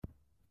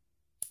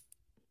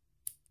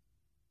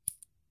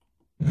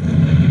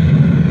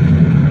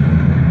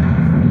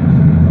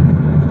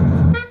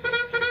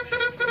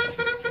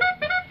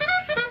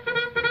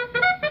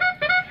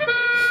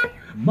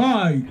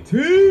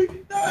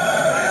MyT.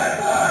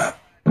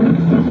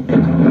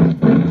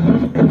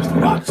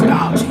 Mr. Rock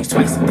style, cheese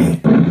twice a day.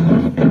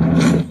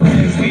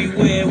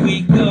 Everywhere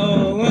we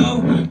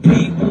go,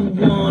 people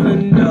wanna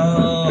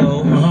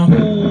know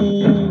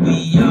who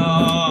we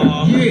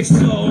are. Yes.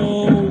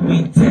 So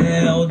we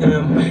tell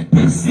them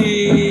this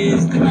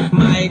is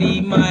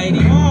mighty. MyT.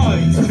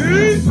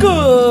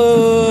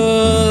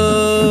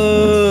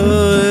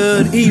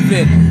 Good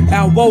evening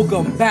and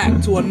welcome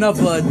back to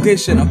another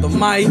edition of the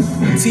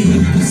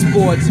MyT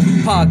Sports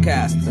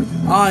Podcast.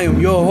 I am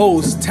your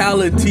host,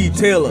 Tyler T.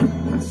 Taylor.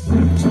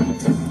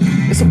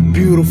 It's a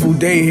beautiful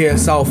day here in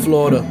South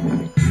Florida.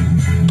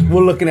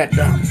 We're looking at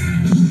the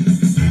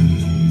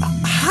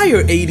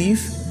higher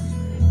 80s.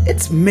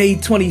 It's May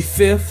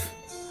 25th.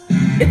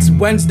 It's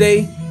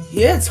Wednesday.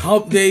 Yeah, it's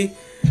hump day.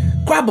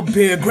 Grab a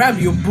beer, grab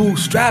your boo,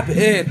 strap it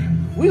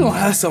in. We're gonna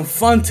have some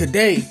fun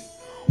today.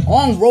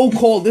 On roll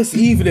call this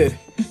evening.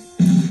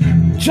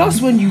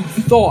 Just when you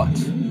thought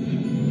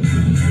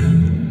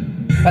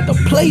that the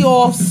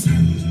playoffs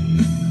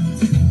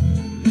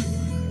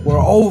were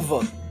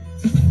over,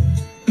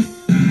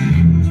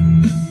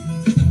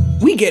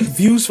 we get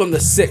views from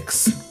the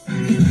 6.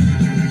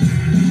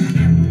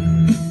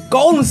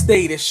 Golden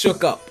State is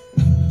shook up.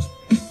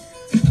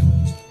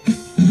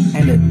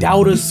 And the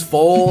doubters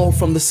fall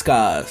from the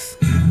skies.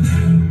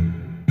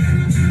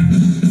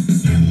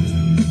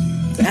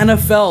 The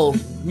NFL,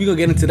 we gonna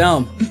get into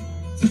them.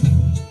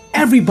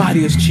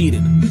 Everybody is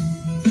cheated.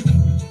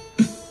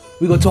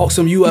 We gonna talk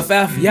some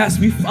UFF. Yes,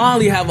 we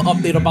finally have an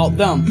update about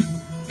them.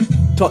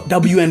 Talk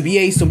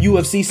WNBA, some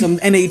UFC, some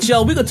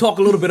NHL. We gonna talk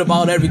a little bit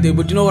about everything.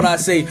 But you know what I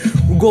say?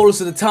 Regardless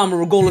of the time and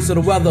regardless of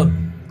the weather,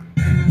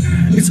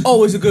 it's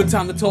always a good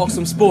time to talk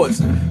some sports.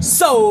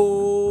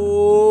 So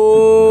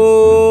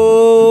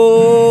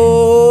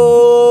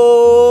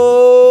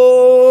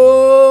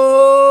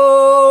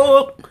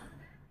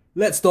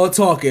let's start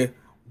talking.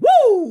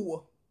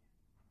 Woo!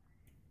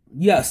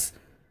 Yes,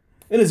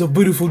 it is a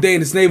beautiful day in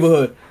this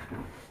neighborhood.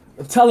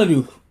 I'm telling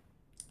you,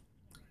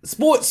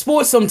 sports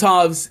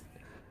sometimes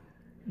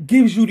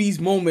gives you these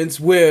moments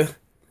where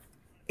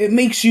it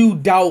makes you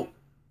doubt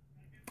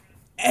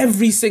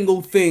every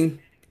single thing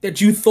that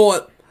you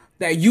thought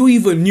that you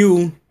even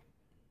knew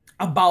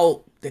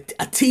about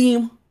a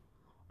team,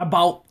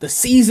 about the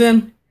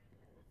season,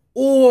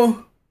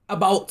 or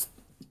about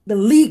the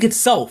league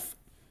itself.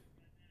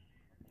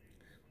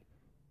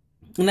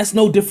 And that's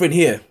no different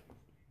here.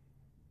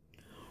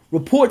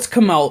 Reports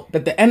come out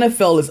that the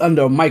NFL is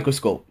under a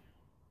microscope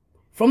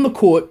from the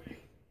court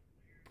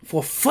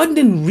for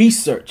funding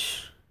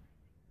research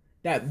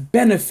that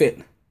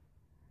benefit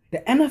the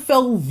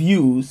NFL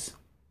views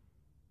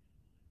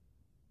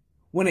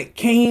when it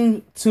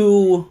came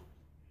to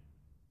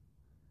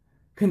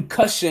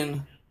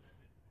concussion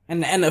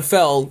and the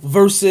NFL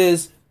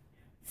versus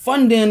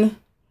funding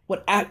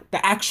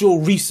the actual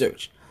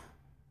research.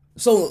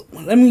 So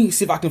let me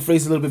see if I can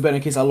phrase it a little bit better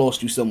in case I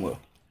lost you somewhere.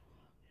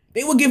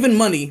 They were giving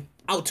money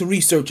out to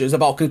researchers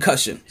about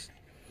concussions.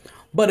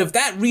 But if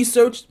that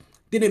research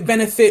didn't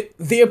benefit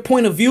their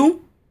point of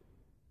view,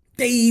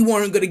 they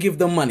weren't going to give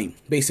them money,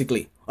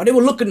 basically. Or they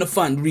were looking to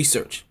fund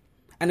research.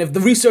 And if the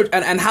research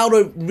and how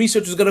the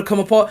research was going to come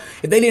apart,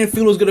 if they didn't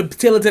feel it was going to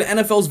tailor to the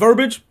NFL's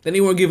verbiage, then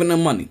they weren't giving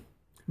them money.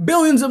 I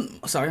don't know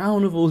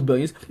if it was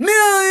billions.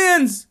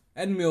 Millions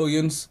and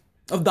millions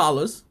of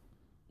dollars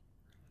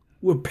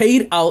were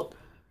paid out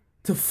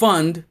to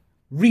fund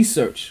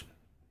research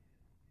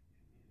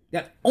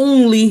that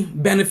only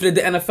benefited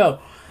the NFL.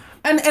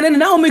 And then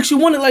now it makes you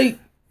wonder, like,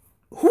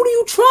 who do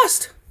you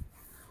trust?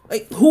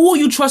 Like, who are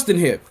you trusting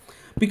here?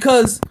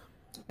 Because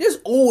there's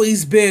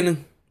always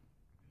been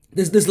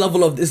this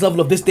level of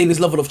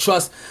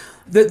trust.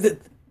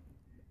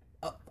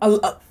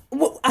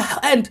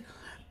 And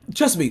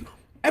trust me,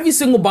 every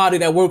single body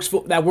that works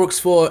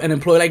for an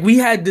employee, like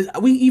we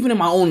even in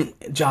my own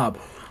job,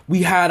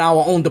 we had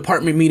our own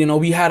department meeting, or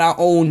we had our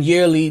own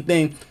yearly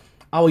thing,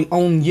 our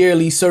own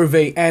yearly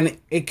survey, and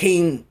it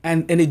came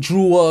and it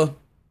drew a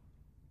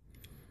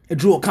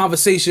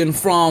conversation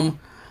from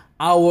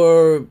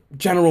our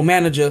general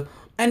manager,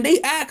 and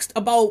they asked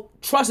about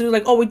trust, and they're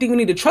like, oh, we think we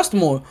need to trust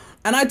more.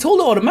 And I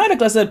told her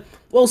automatically, I said,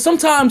 well,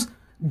 sometimes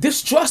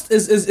distrust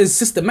is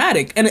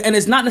systematic, and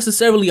it's not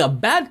necessarily a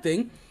bad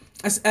thing.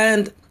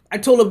 And I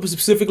told her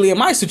specifically in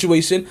my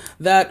situation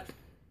that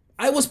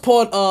I was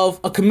part of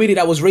a committee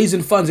that was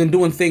raising funds and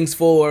doing things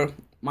for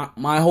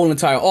my whole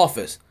entire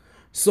office.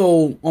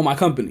 So, on my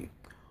company.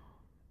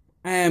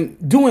 And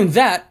doing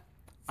that,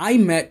 I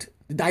met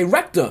the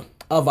director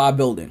of our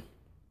building.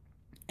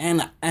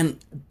 And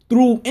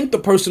through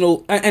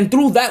interpersonal, and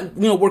through that,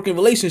 working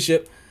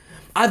relationship,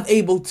 I'm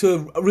able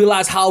to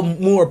realize how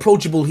more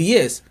approachable he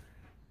is.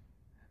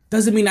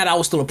 Doesn't mean that I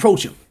will still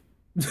approach him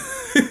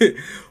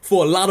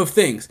for a lot of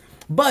things.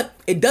 But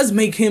it does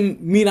make him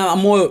mean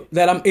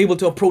that I'm able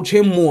to approach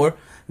him more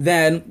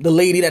than the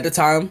lady at the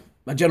time,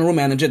 my general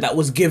manager, that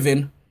was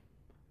given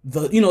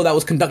that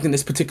was conducting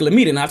this particular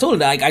meeting. And I told her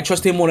that like, I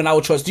trust him more than I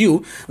would trust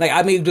you. Like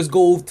I may just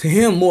go to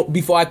him more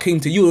before I came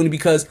to you, only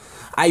because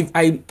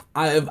I've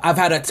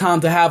had a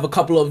time to have a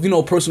couple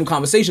of personal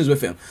conversations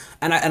with him.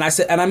 And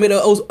I made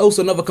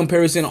also another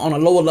comparison on a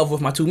lower level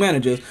with my two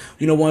managers.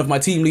 One of my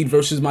team lead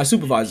versus my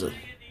supervisor.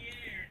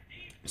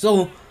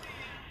 So,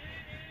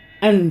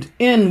 and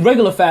in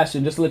regular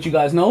fashion, just to let you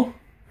guys know,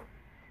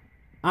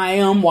 I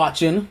am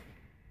watching.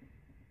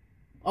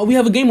 Oh, we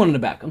have a game on in the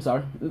back. I'm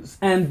sorry.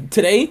 And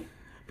today,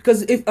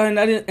 because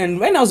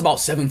and right now it's about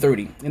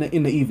 7:30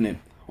 in the evening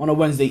on a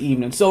Wednesday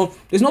evening. So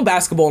there's no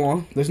basketball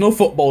on. There's no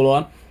football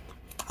on.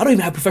 I don't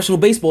even have professional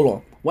baseball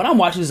on. What I'm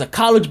watching is a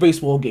college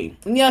baseball game.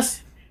 And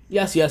yes.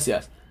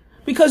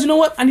 Because you know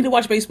what? I need to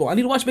watch baseball.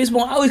 I always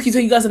keep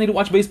telling you guys I need to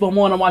watch baseball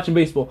more, and I'm watching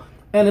baseball.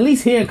 And at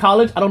least here in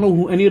college, I don't know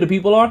who any of the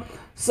people are.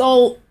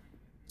 So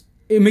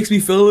it makes me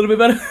feel a little bit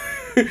better.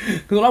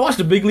 Because when I watch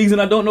the big leagues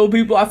and I don't know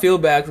people, I feel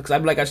bad because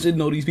I'm like, I should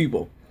know these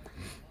people.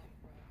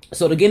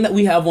 So the game that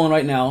we have on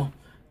right now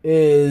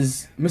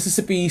is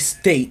Mississippi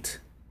State.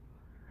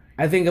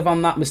 I think if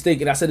I'm not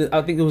mistaken, I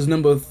think it was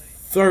number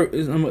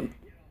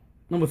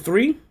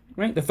 3,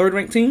 right? The third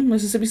ranked team,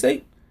 Mississippi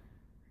State.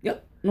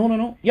 Yep.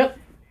 No. Yep.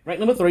 Ranked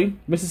number 3,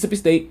 Mississippi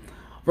State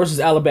versus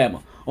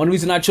Alabama. Only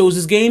reason I chose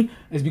this game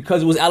is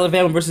because it was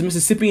Alabama versus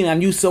Mississippi, and I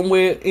knew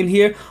somewhere in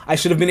here I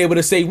should have been able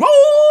to say Roll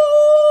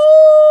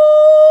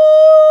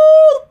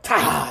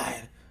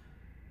Tide.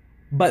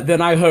 But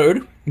then I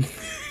heard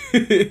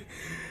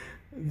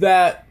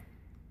that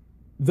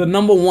the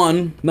number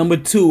 1, number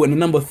 2, and the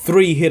number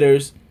 3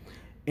 hitters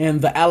in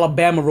the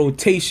Alabama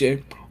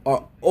rotation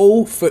are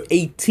 0 for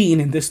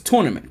 18 in this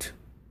tournament.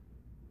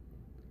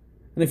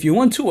 And if you're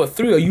 1, 2, or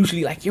 3 are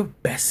usually like your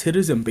best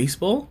hitters in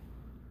baseball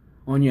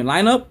on your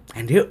lineup,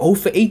 and they're 0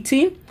 for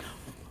 18,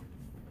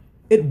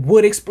 it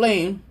would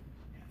explain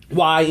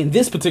why in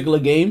this particular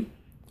game,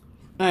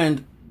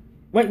 and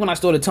right when I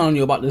started telling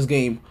you about this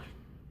game,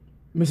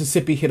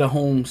 Mississippi hit a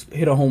home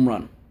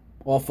run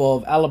off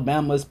of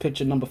Alabama's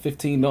pitcher number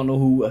 15. Don't know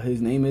who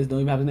his name is. Don't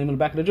even have his name in the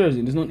back of the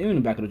jersey. There's no name in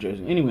the back of the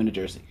jersey. Anywhere in the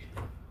jersey.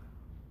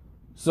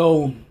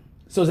 So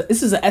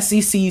this is a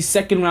SEC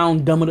second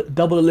round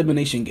double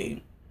elimination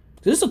game.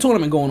 So this is a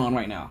tournament going on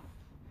right now.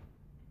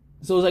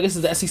 So it's like this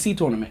is the SEC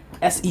tournament.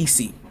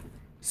 SEC.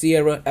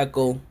 Sierra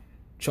Echo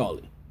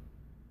Charlie.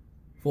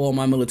 For all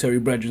my military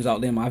brethren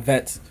out there, my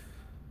vets.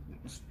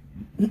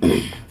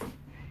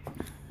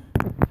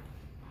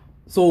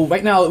 So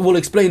right now it will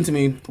explain to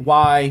me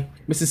why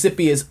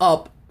Mississippi is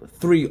up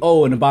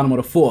 3-0 in the bottom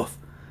of the 4th.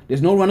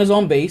 There's no runners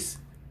on base.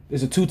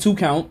 There's a 2-2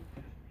 count.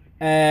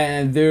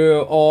 And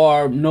there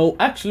are no...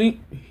 Actually,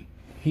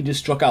 he just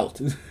struck out.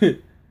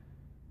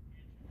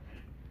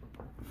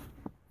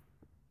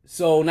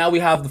 So now we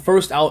have the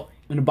first out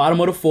in the bottom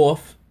of the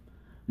 4th.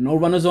 No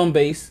runners on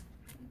base.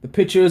 The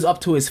pitcher is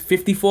up to his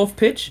 54th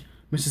pitch.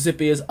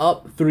 Mississippi is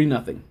up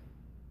 3-0.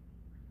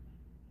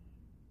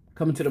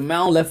 Coming to the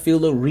mound, left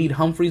fielder Reed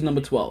Humphreys,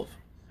 number 12.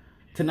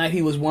 Tonight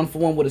he was 1 for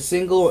 1 with a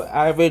single.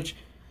 Average.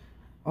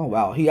 Oh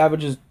wow, he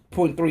averages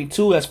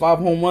 .32. That's 5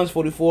 home runs,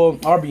 44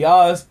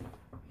 RBIs.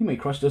 He may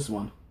crush this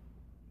one.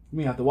 You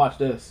may have to watch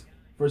this.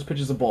 First pitch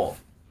is a ball.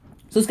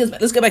 So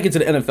let's get back into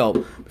the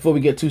NFL before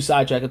we get too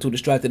sidetracked and too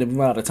distracted and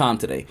run out of time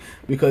today.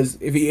 Because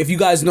if you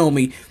guys know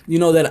me, you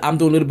know that I'm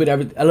doing a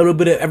little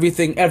bit of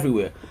everything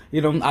everywhere.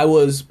 I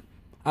was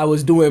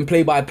doing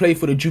play-by-play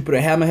for the Jupiter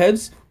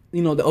Hammerheads.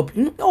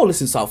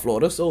 This is South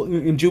Florida. So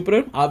in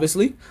Jupiter,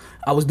 obviously,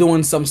 I was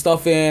doing some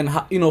stuff in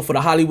for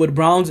the Hollywood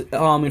Browns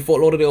in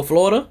Fort Lauderdale,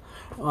 Florida.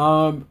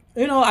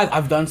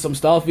 I've done some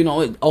stuff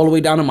all the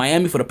way down in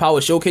Miami for the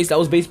Power Showcase that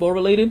was baseball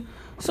related.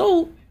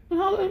 So I'm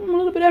a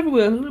little bit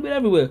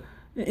everywhere.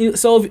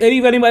 So if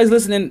anybody's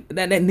listening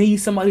that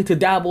needs somebody to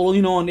dabble,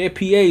 on their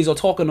PAs or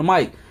talk on the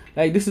mic,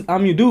 like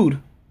I'm your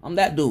dude. I'm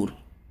that dude.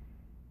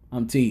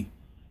 I'm T.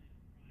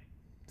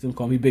 Some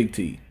call me Big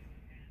T.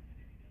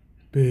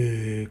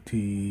 Big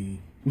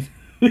T.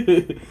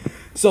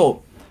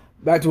 So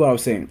back to what I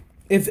was saying.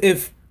 If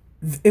the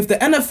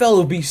NFL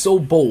would be so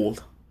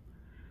bold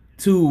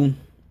to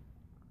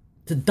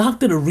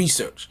doctor the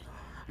research,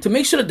 to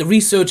make sure that the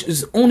research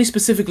is only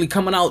specifically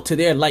coming out to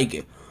their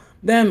liking,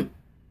 then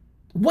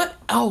what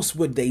else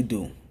would they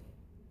do?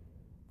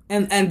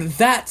 And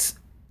that's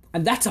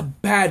a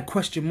bad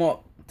question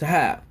mark to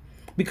have.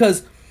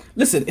 Because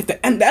listen, if the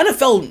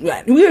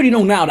NFL, we already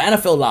know now the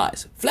NFL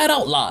lies. Flat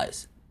out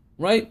lies.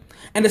 Right?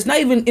 And it's not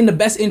even in the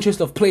best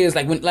interest of players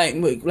like when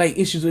like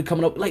issues are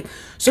coming up.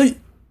 So let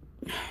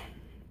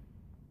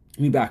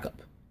me back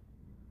up.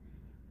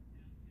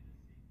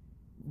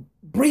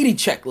 Brady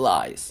check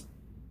lies.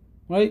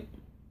 Right?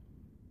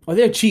 Or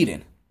they're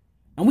cheating.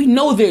 And we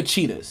know they're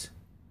cheaters.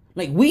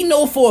 We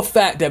know for a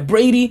fact that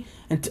Brady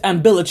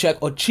and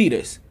Belichick are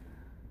cheaters.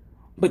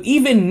 But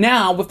even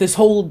now, with this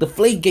whole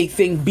Deflategate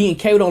thing being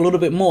carried on a little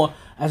bit more,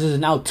 as there's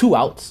now 2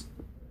 outs,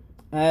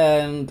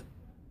 and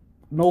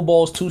no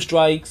balls, 2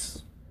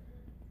 strikes,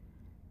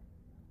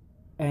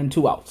 and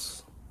 2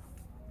 outs.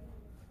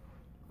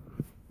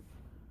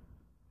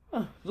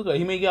 Look at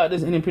he may got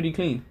this inning pretty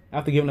clean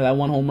after giving it that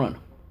 1 home run.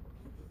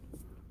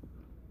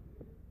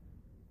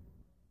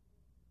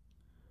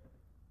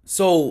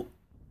 So,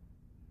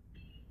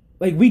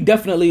 like, we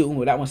definitely...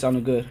 Ooh, that one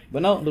sounded good.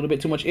 But no, a little bit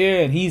too much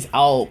air, and he's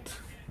out.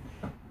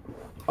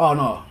 Oh,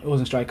 no. It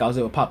wasn't strikeouts.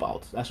 They were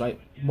pop-outs. That's right.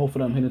 Both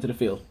of them hit into the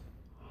field.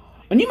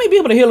 And you may be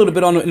able to hear a little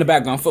bit in the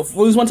background. For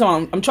this one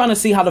time, I'm trying to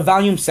see how the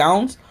volume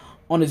sounds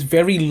on its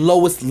very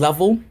lowest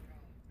level,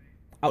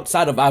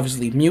 outside of,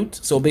 obviously, mute.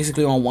 So,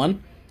 basically on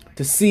 1,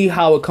 to see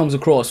how it comes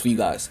across for you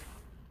guys.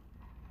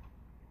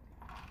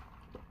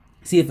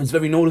 See if it's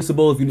very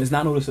noticeable, if it's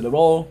not noticeable at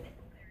all.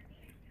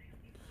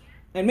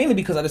 And mainly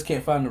because I just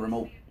can't find the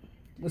remote.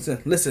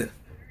 Listen.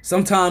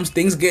 Sometimes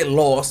things get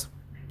lost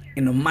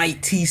in the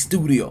MyT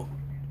studio,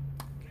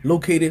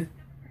 located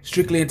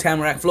strictly in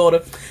Tamarack,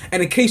 Florida.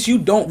 And in case you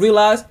don't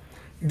realize,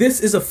 this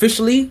is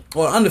officially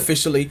or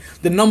unofficially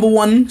the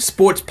 #1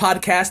 sports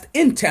podcast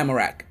in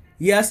Tamarack.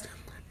 Yes,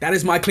 that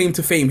is my claim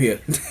to fame here.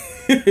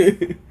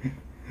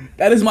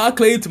 That is my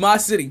claim to my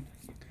city.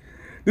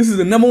 This is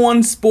the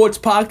 #1 sports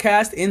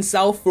podcast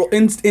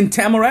in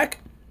Tamarack,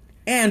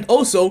 and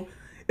also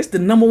it's the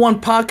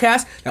 #1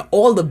 podcast that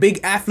all the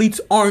big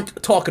athletes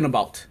aren't talking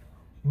about.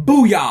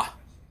 Booyah!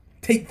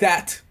 Take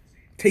that.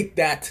 You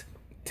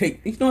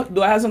know what?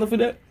 Do I have something for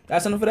that? Do I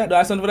have something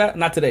for that?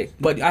 Not today,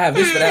 but I have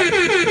this for that.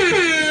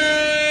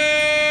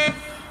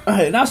 All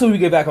right, now so we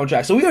get back on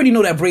track. So we already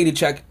know that Brady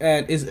check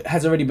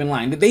has already been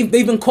lying. They've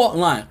been caught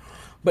lying,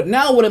 but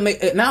now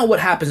what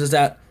happens is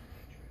that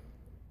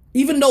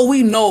even though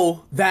we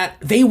know that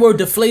they were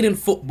deflating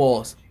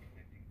footballs,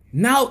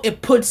 now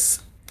it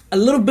puts a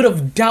little bit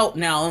of doubt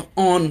now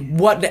on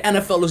what the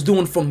NFL is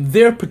doing from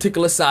their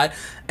particular side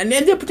and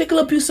then their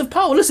particular abuse of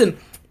power. Listen,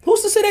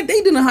 who's to say that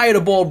they didn't hire the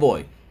ball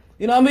boy?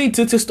 You know what I mean?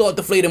 To start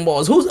deflating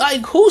balls. Who's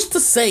to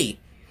say?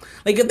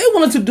 Like, if they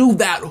wanted to do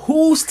that,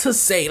 who's to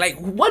say? Like,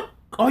 what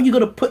are you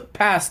going to put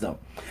past them?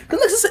 Because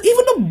listen,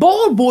 even the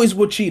ball boys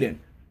were cheating.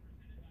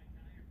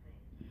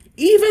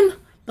 Even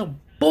the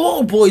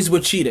ball boys were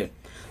cheating.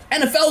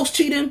 NFL's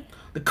cheating,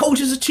 the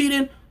coaches are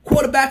cheating,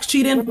 quarterbacks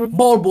cheating,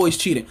 ball boys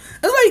cheating.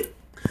 It's like,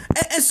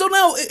 and so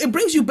now it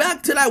brings you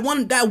back to that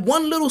one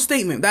little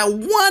statement, that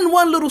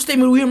one little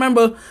statement we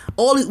remember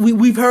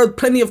we've heard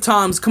plenty of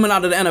times coming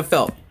out of the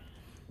NFL.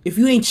 If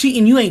you ain't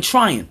cheating, you ain't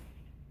trying.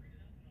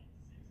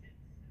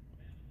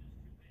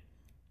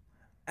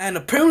 And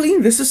apparently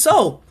this is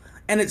so,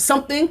 and it's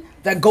something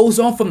that goes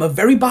on from the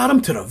very bottom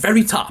to the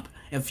very top.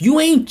 If you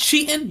ain't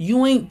cheating,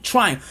 you ain't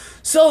trying.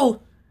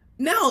 So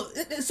now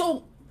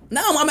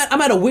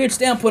I'm at a weird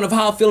standpoint of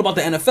how I feel about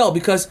the NFL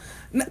because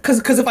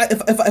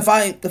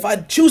if I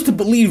choose to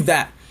believe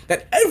that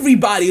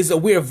everybody is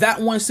aware of that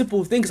one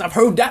simple thing, because I've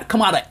heard that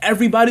come out of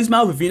everybody's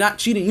mouth. If you're not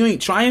cheating, you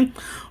ain't trying.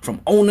 From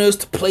owners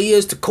to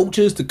players to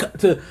coaches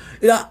to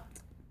you know.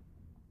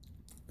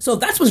 So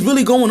if that's what's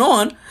really going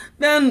on,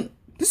 then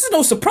this is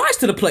no surprise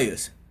to the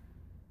players.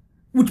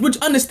 Which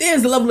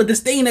understands the level of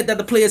disdain that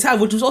the players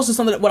have, which was also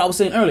something that what I was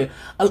saying earlier.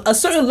 A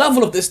certain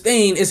level of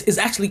disdain is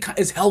actually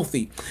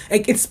healthy.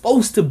 Like, it's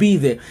supposed to be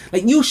there.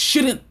 Like, you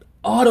shouldn't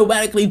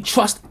automatically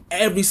trust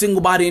every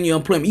single body in your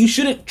employment. You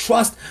shouldn't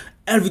trust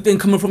everything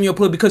coming from your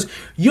employer because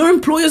your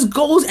employer's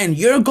goals and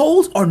your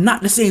goals are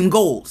not the same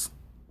goals.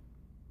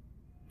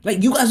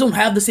 Like, you guys don't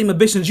have the same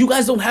ambitions. You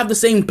guys don't have the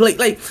same plate.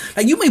 Like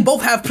you may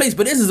both have plates,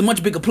 but this is a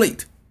much bigger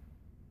plate.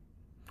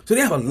 So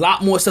they have a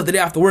lot more stuff that they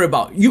have to worry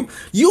about. You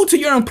to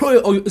your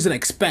employer is an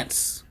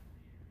expense.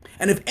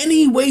 And if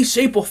any way,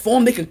 shape, or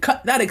form they can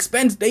cut that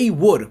expense, they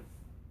would.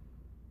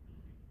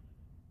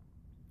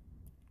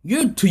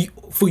 Your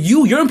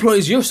employer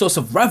is your source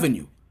of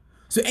revenue.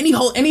 So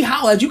anyhow,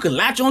 as you can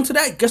latch onto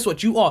that, guess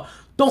what you are?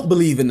 Don't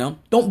believe in them.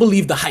 Don't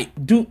believe the hype.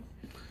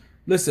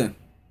 Listen.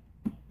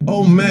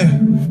 Oh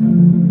man.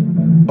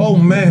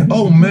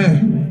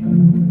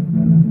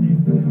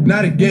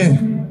 Not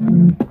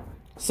again.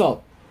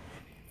 So,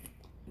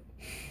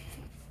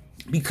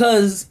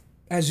 because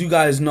as you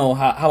guys know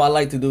how I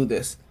like to do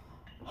this,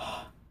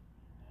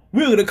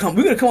 we're gonna come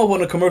up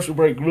on a commercial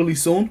break really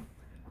soon,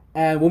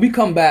 and when we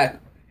come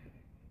back,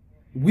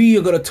 we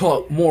are gonna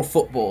talk more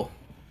football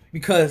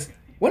because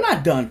we're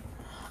not done.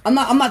 I'm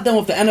not done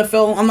with the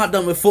NFL. I'm not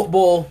done with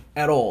football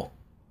at all.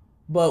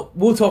 But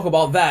we'll talk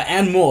about that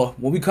and more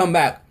when we come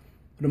back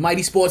to the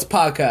MyT Sports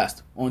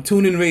Podcast on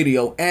TuneIn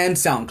Radio and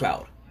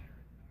SoundCloud.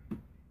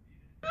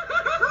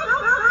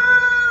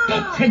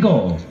 Take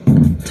off.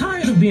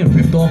 Tired of being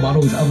ripped off by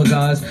those other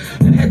guys?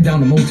 Then head down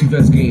to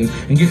Multivest Games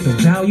and get the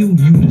value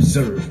you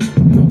deserve.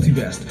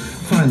 Multivest.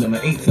 Find them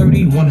at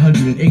 830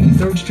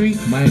 183rd Street,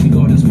 Miami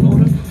Gardens,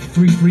 Florida,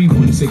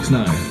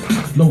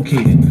 33169.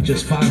 Located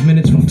just 5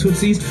 minutes from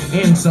Tootsie's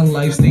and Sun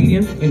Life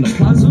Stadium in the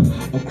plaza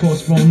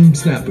across from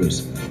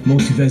Snappers.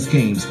 Multivest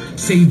Games.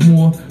 Save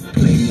more,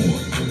 play more.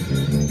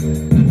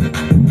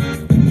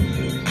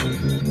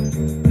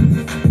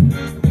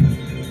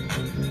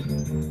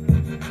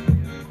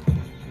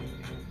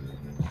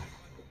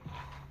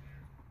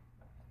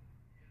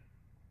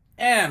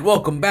 And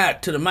welcome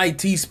back to the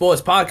MyT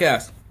Sports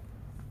Podcast.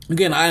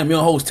 Again, I am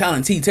your host,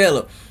 Talent T.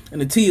 Taylor,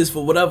 and the T is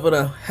for whatever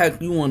the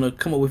heck you want to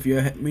come up with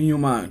in your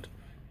mind.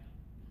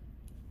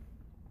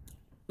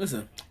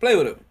 Listen, play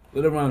with it.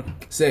 Let it run.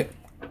 Say,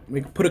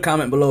 Put a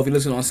comment below if you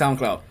listen on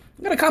SoundCloud.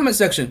 We got a comment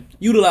section.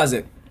 Utilize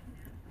it.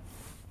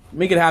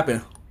 Make it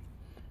happen.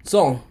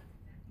 So,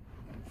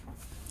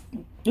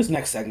 this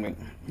next segment,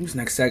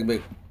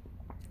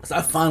 because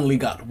I finally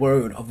got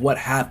word of what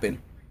happened.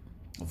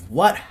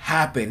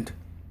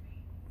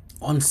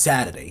 On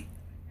Saturday.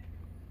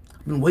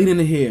 I've been waiting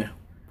to hear.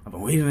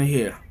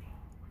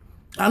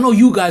 I know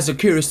you guys are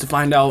curious to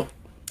find out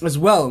as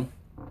well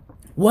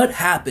what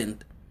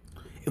happened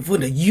for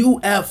the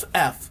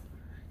UFF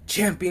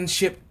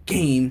championship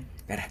game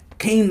that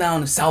came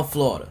down to South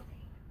Florida.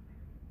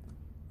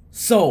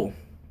 So,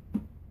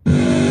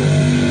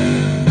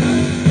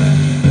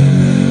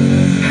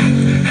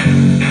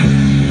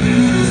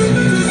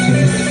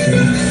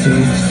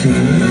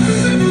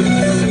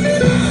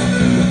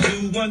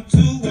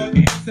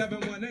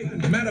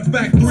 Matter of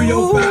fact,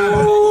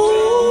 305.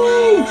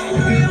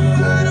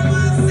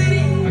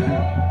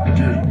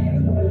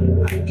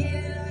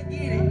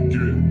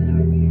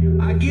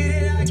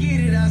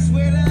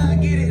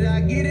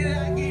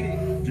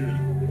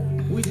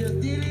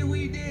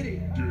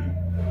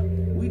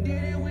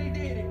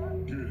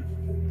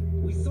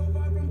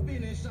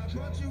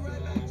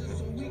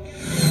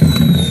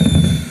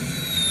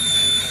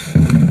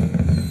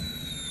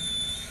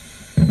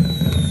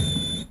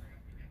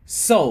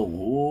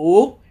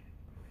 So,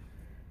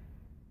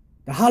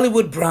 the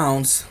Hollywood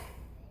Browns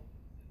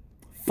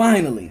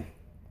finally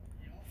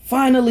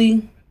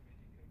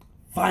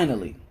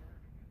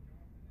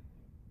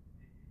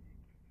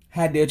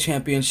had their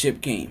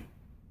championship game.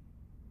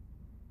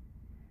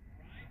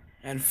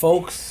 And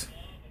folks,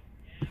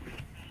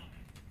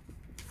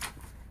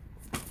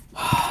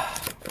 I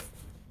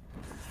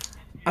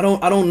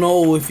don't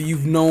know if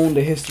you've known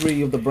the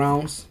history of the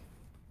Browns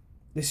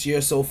this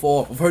year so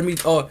far. I've heard me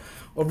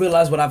or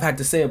realized what I've had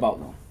to say about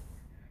them.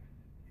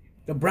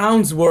 The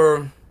Browns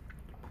were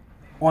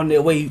on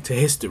their way to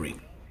history.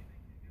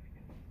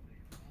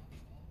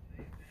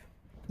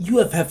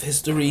 UFF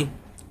history,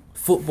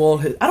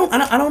 football.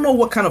 I don't know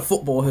what kind of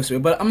football history,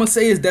 but I'm gonna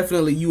say it's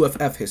definitely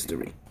UFF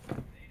history.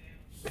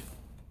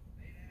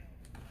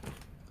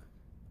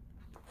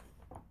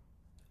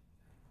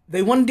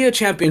 They won their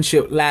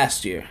championship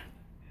last year.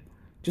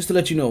 Just to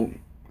let you know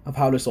of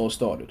how this all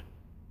started.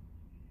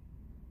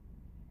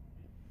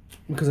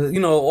 Because,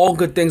 all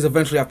good things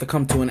eventually have to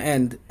come to an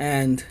end.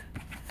 And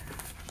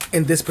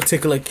in this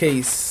particular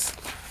case,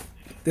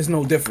 there's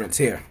no difference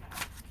here.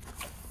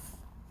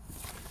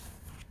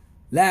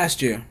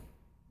 Last year,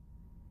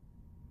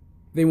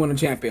 they won a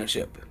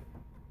championship.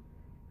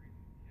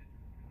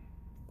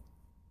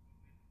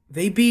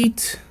 They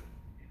beat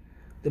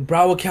the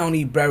Broward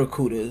County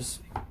Barracudas,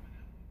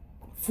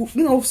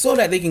 so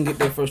that they can get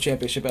their first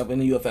championship ever in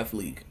the UFF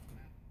League.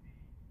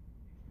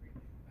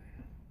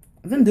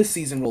 And then this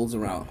season rolls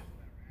around.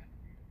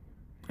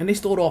 And they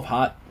start off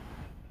hot.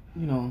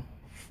 Win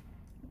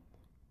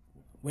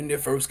their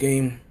first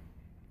game.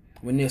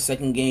 Win their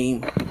second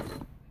game.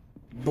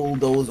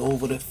 Bulldoze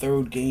over the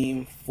third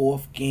game,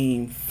 fourth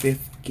game,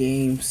 fifth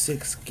game,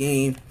 sixth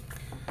game.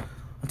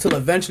 Until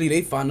eventually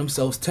they find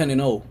themselves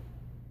 10-0.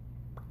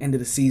 End of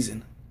the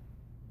season.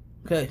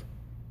 Okay.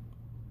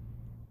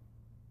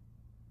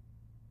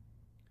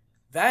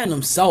 That in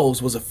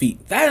themselves was a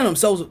feat. That in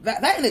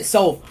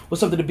itself was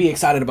something to be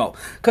excited about.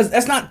 Because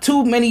that's not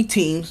too many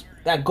teams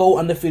that go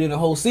undefeated the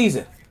whole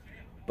season.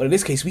 But in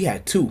this case, we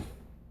had two.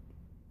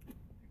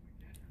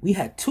 We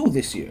had two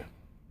this year.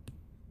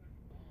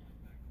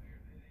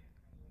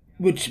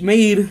 Which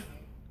made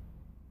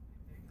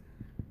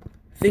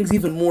things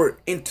even more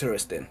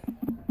interesting.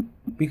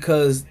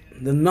 Because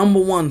the number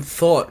one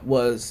thought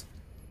was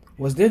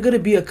there going to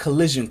be a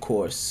collision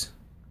course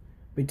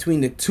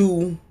between the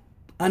two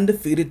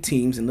undefeated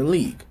teams in the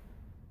league?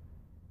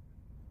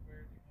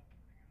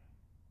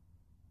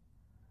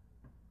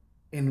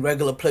 In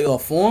regular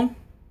playoff form,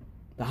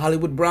 the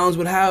Hollywood Browns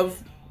would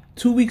have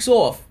 2 weeks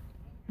off.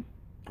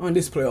 On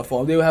this playoff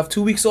form, they would have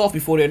 2 weeks off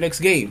before their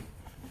next game.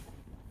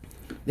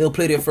 They'll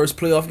play their first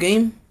playoff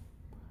game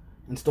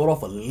and start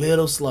off a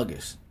little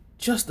sluggish.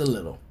 Just a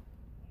little.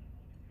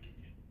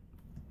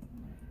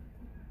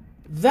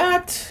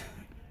 That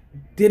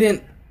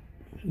didn't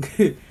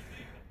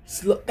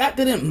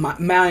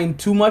mind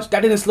too much.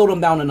 That didn't slow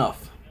them down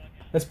enough.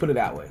 Let's put it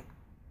that way.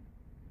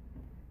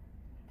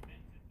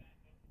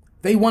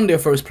 They won their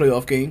first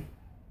playoff game.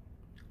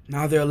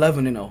 Now they're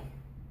 11-0.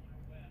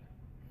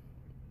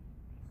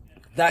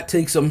 That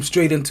takes them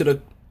straight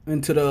into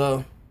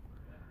the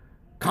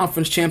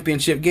conference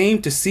championship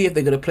game to see if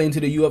they're going to play into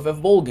the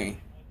UFF bowl game.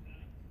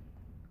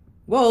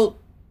 Well,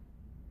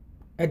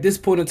 at this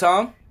point in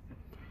time,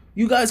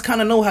 you guys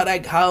kind of know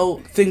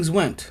how things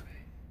went.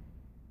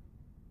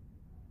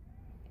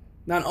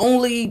 Not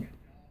only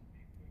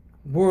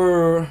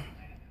were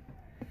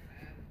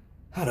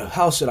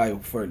how should I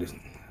refer this?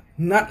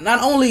 Not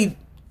only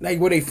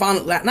were they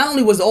finally, not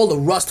only was all the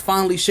rust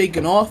finally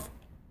shaken off,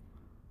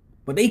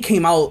 but they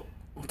came out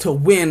to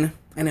win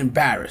and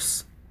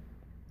embarrass.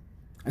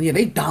 And yeah,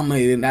 they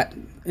dominated that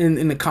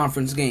in the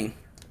conference game,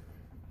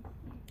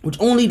 which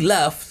only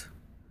left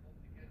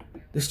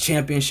this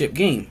championship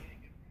game.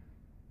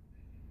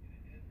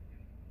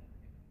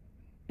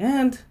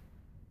 And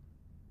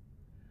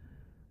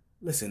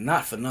listen,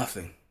 not for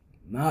nothing.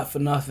 Not for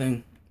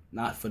nothing.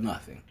 Not for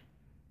nothing.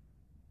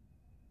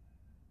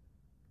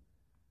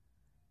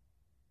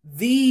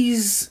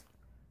 These,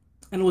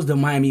 and it was the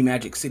Miami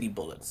Magic City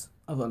Bullets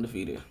of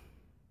undefeated.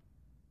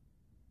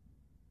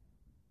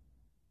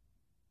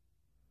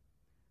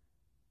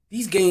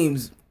 These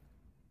games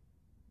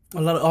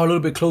are a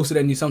little bit closer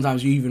than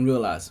sometimes you even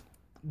realize.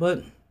 But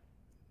you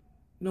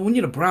know, when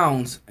you're the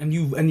Browns and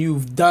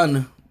you've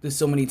done this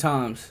so many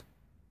times,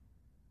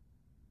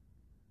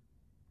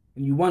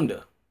 and you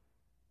wonder.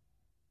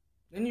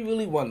 Then you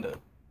really wonder.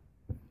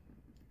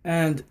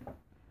 And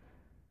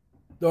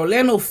the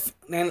Atlanta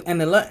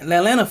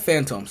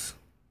Phantoms,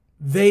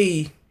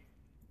 they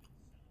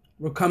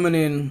were coming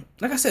in,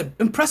 like I said,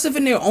 impressive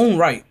in their own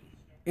right.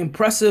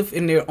 Impressive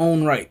in their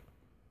own right.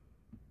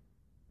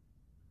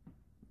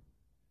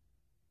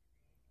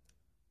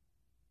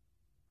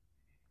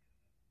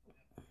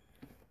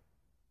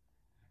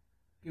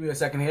 Give me a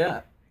second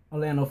here.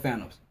 Atlanta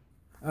Phantoms.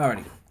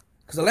 Alrighty.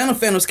 Because Atlanta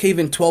Phantoms came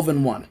in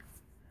 12-1.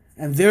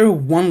 And their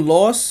one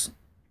loss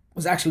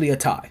was actually a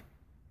tie.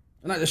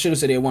 I should have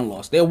said their one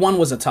loss. Their one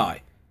was a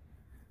tie.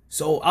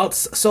 So up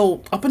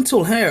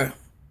until here,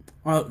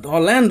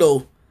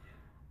 Orlando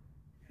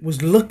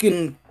was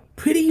looking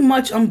pretty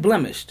much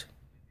unblemished.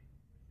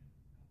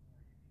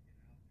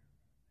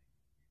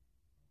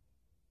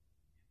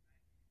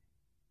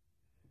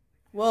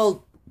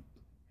 Well,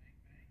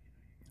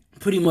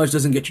 pretty much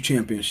doesn't get you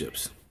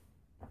championships.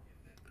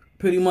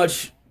 Pretty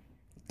much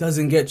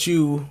doesn't get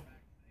you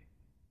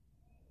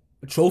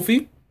a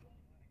trophy.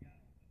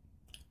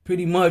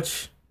 Pretty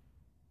much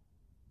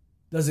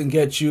doesn't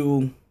get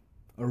you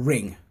a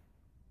ring.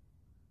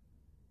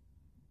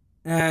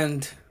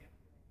 And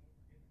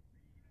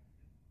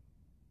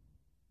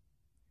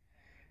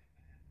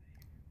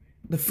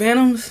the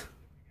Phantoms,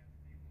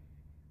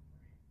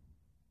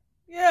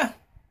 yeah,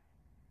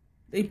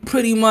 they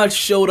pretty much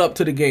showed up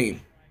to the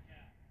game.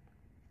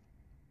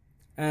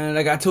 And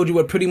like I told you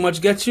what pretty much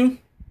gets you,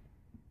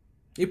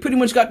 they pretty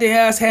much got their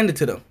ass handed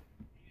to them.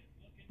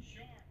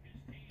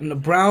 And the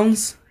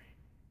Browns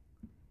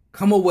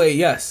come away,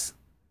 yes,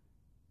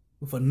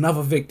 with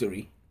another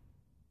victory.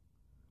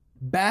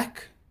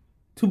 Back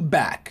to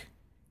back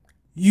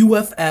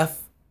UFF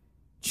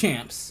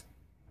champs.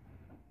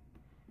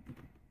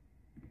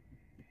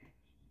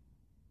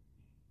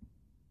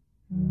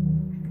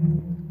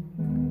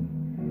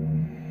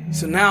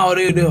 So now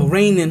they're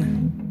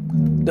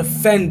reigning,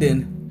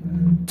 defending,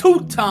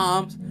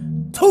 two-time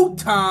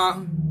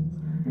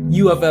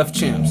UFF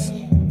champs.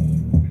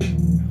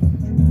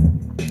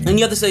 And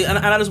you have to say, and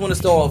I just want to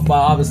start off by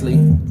obviously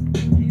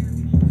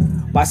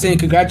by saying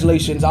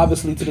congratulations,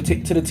 obviously to the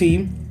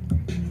team,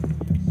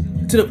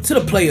 to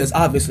the players,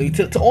 obviously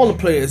to all the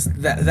players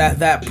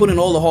that put in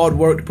all the hard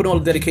work, put in all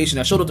the dedication,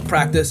 that showed up to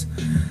practice,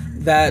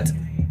 that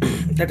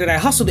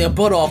hustled their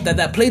butt off,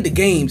 that played the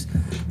games,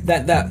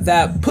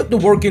 that put the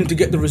work in to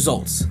get the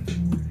results.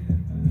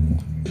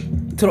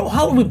 To the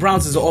Hollywood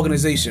Browns as an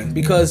organization,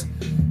 because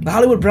the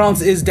Hollywood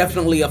Browns is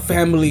definitely a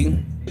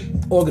family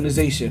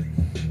organization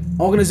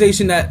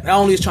that not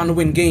only is trying to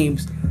win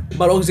games,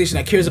 but an organization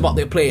that cares about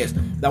their players,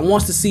 that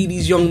wants to see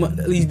these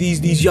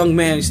young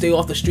men stay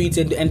off the streets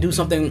and do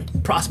something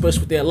prosperous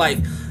with their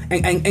life,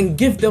 and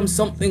give them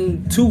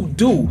something to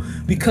do.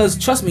 Because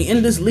trust me,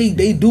 in this league,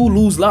 they do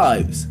lose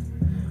lives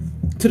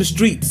to the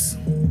streets.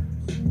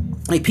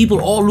 Like, people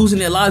are all losing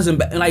their lives and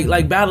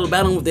like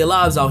battling with their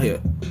lives out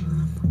here.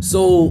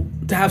 So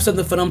to have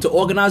something for them to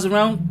organize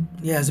around,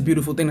 yeah, it's a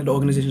beautiful thing that the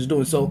organization is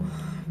doing. So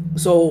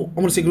I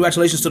want to say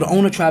congratulations to the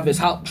owner,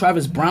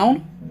 Travis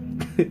Brown.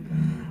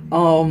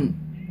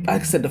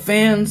 Like I said, the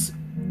fans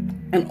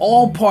and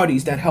all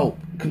parties that help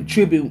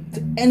contribute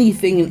to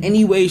anything in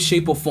any way,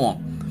 shape, or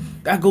form.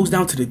 That goes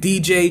down to the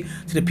DJ,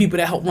 to the people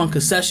that help run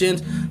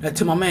concessions,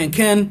 to my man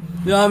Ken.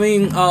 You know what I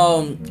mean?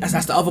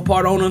 That's the other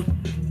part owner.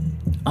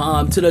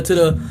 To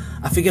the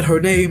I forget her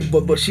name,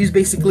 but she's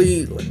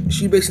basically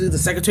the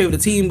secretary of the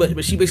team,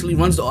 but she basically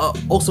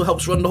also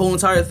helps run the whole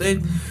entire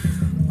thing.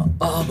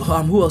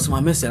 Who else am I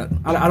missing?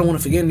 I don't want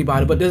to forget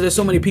anybody, but there's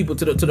so many people,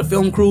 to the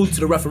film crew, to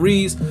the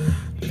referees.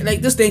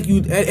 Like, just thank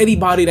you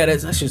anybody that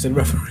has, I should say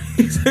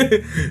referees.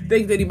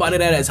 Thank anybody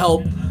that has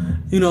helped,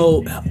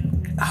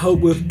 help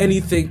with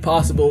anything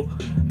possible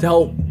to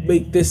help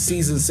make this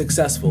season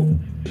successful.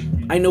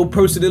 I know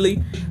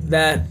personally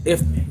that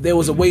if there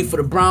was a way for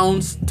the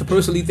Browns to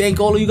personally thank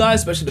all of you guys,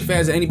 especially the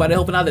fans and anybody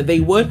helping out, that they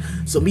would.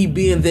 So me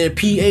being their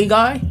PA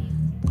guy,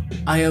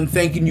 I am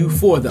thanking you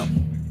for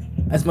them.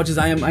 As much as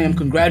I am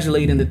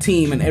congratulating the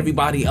team and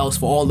everybody else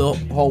for all the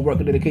hard work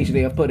and dedication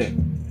they have put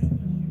in.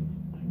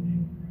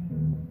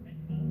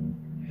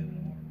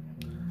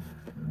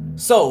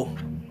 So,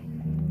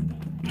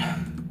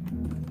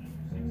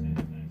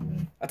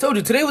 I told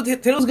you today was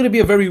going to be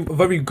a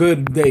very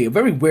good day, a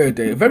very weird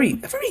day, a very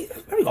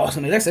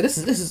awesome day. Like I said, this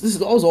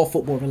is all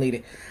football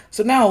related.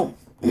 So now,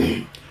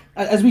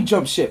 as we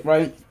jump ship,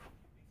 right,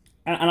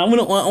 and I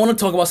want to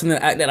talk about something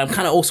that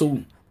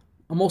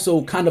I'm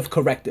also kind of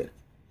corrected.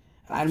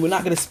 And we're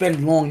not going to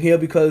spend long here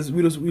because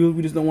we just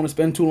don't want to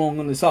spend too long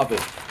on this topic.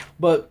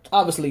 But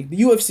obviously, the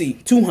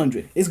UFC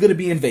 200 is going to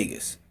be in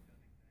Vegas.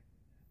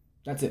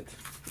 That's it.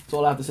 That's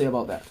all I have to say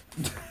about that.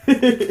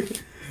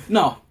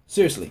 No,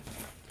 seriously.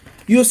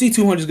 UFC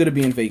 200 is going to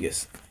be in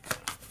Vegas.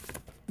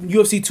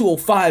 UFC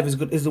 205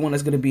 is the one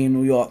that's going to be in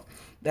New York.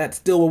 That's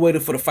still we're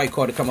waiting for the fight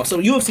card to come out. So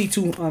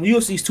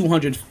UFC's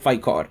 200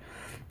 fight card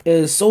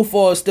is so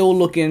far still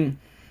looking.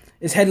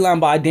 Is headlined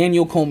by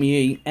Daniel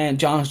Cormier and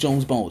Jon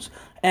Jones Bones.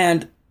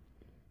 And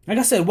like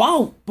I said,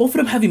 wow, both of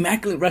them have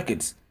immaculate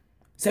records.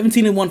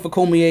 17-1 for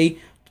Cormier,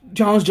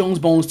 Jon Jones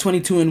Bones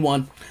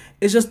 22-1.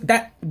 It's just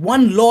that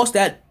one loss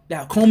that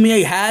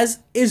Cormier has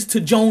is to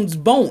Jones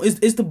Bones,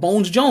 is to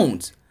Bones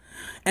Jones.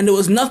 And there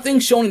was nothing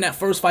shown in that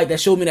first fight that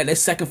showed me that that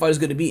second fight is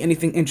going to be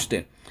anything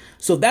interesting.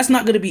 So if that's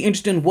not going to be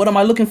interesting, what am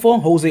I looking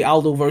for? Jose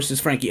Aldo versus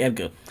Frankie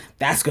Edgar.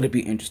 That's going to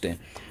be interesting.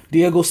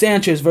 Diego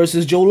Sanchez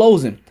versus Joe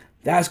Lozen.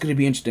 That's going to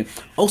be interesting.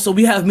 Also,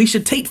 we have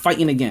Miesha Tate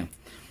fighting again.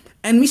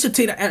 And Miesha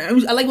Tate, I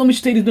like what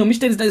Miesha Tate is doing.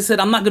 Miesha Tate said,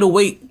 I'm not going to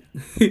wait.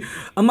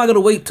 I'm not going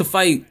to wait to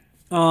fight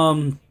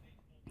Ronda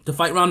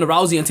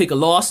Rousey and take a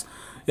loss.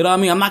 You know what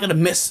I mean? I'm not going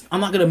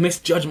to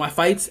misjudge my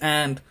fights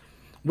and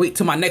wait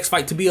till my next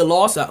fight to be a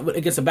loss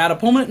against a bad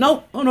opponent.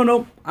 No. I'm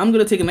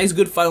going to take a nice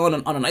good fight on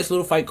a nice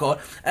little fight card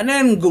and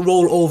then go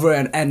roll over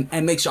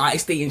and make sure I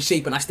stay in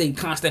shape and I stay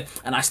constant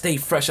and I stay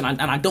fresh and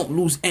I don't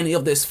lose any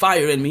of this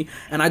fire in me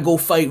and I go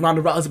fight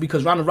Ronda Rousey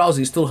because Ronda Rousey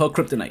is still her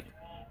kryptonite.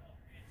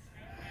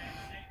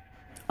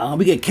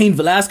 We get Cain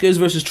Velasquez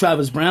versus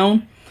Travis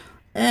Brown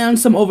and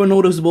some over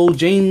noticeable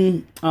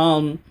Jane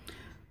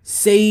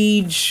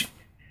Sage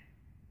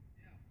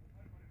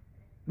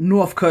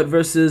Northcutt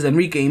versus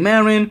Enrique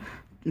Marin.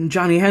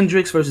 Johnny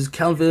Hendricks versus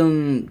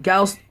Kelvin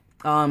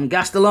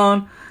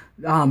Gastelum.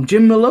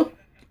 Jim Miller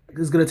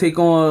is going to take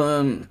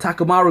on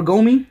Takamaro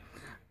Gomi.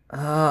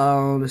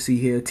 Let's see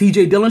here.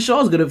 TJ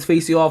Dillashaw is going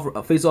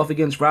to face off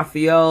against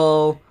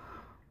Rafael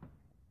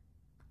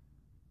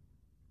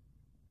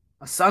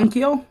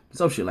Asankyo.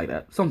 Some shit like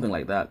that. Something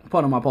like that.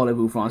 Pardon my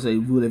parlez-vous français.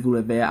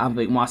 Voulez-vous faire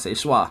avec moi ce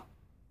soir.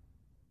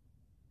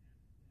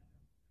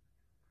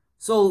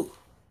 So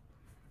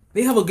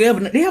they have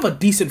a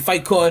decent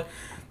fight card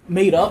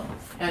made up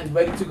and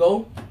ready to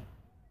go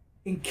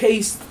in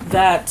case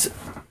that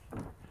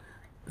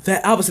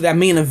obviously that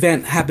main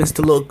event happens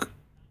to look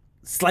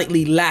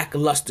slightly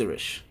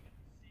lacklusterish.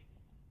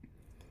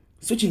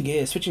 Switching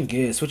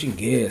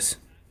gears.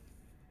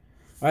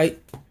 Right?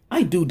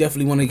 I do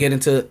definitely want to get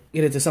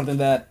into something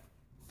that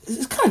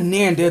is kind of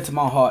near and dear to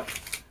my heart.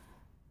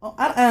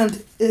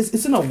 And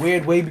it's in a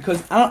weird way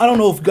because I don't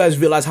know if you guys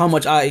realize how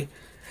much I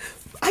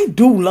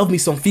do love me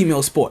some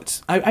female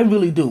sports. I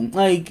really do.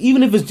 Like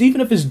even if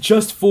it's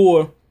just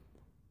for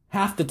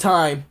half the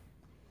time,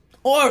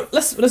 or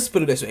let's put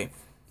it this way.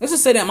 Let's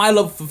just say that my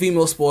love for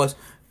female sports,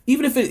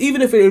 even if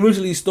it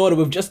originally started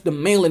with just the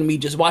male in me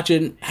just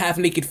watching half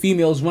naked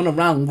females run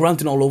around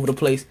grunting all over the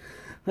place,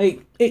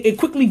 like it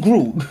quickly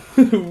grew,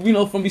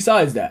 from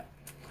besides that.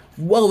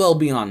 Well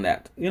beyond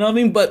that. You know what I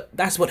mean? But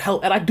that's what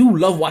helped. And I do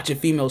love watching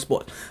female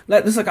sports.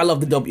 Just like I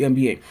love the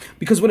WNBA.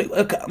 Because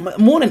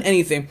more than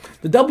anything,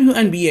 the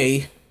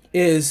WNBA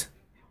is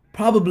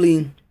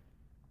probably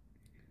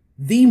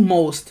the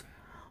most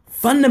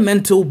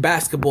fundamental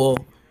basketball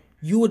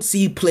you would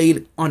see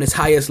played on its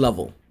highest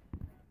level.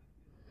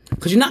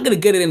 Because you're not going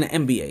to get it in the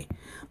NBA.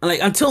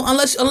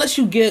 Unless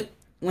you get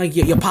like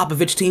your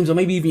Popovich teams or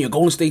maybe even your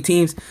Golden State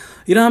teams,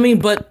 you know what I mean?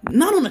 But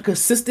not on a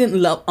consistent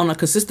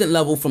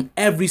level from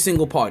every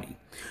single party.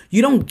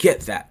 You don't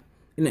get that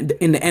in the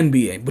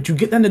NBA, but you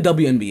get that in the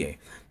WNBA.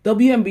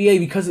 WNBA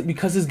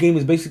because this game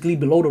is basically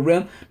below the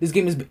rim. This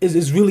game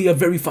is really a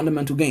very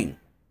fundamental game.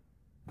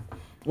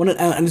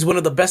 And it's one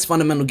of the best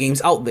fundamental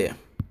games out there.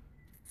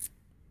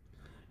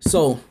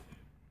 So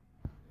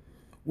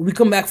when we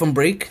come back from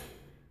break,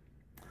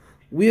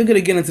 we are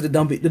gonna get into the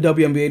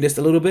WNBA just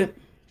a little bit.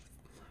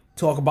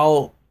 Talk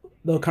about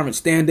the current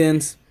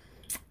standings,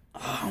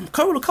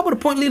 cover a couple of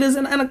point leaders,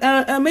 and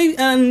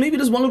maybe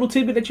there's one little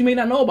tidbit that you may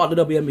not know about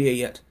the WNBA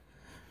yet.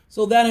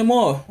 So that and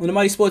more on the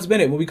Mighty Sports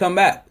Minute when we come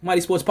back.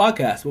 Mighty Sports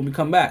Podcast when we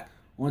come back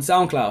on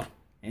SoundCloud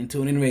and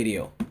TuneIn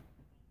Radio.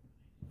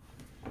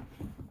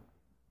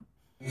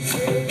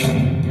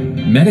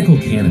 Medical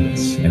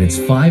cannabis and its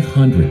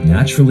 500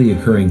 naturally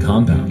occurring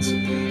compounds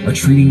are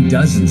treating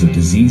dozens of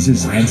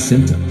diseases and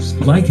symptoms.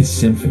 Like a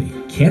symphony,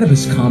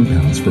 cannabis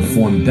compounds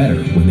perform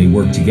better when they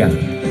work together.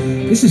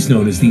 This is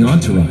known as the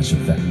entourage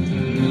effect.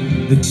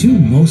 The two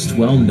most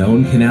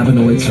well-known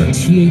cannabinoids are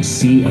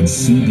THC and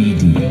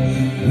CBD.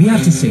 We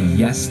have to say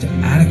yes to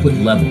adequate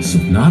levels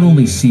of not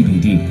only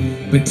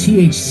CBD, but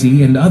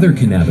THC and other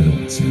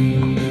cannabinoids.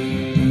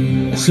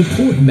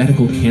 Support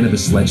medical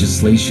cannabis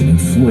legislation in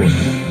Florida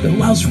that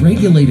allows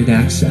regulated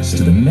access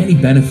to the many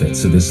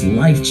benefits of this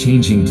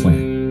life-changing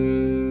plant.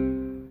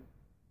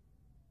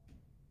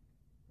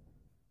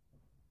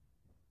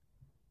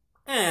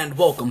 And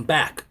welcome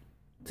back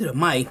to the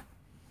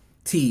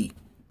MyT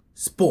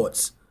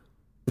Sports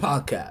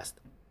Podcast.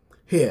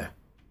 Here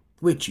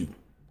with you,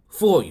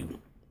 for you,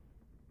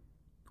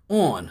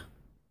 on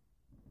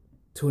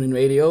TuneIn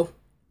Radio,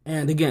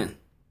 and again,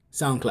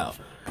 SoundCloud.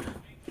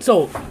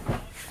 So,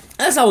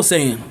 as I was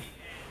saying,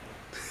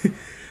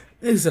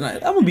 listen, I'm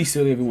gonna be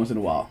silly every once in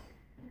a while.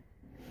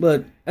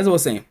 But as I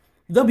was saying,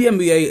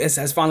 WNBA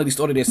has finally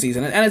started their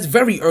season, and it's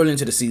very early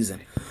into the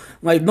season.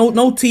 Like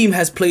no team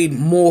has played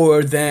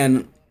more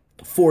than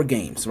 4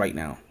 games right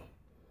now.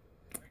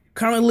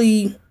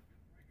 Currently,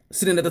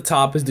 sitting at the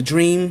top is the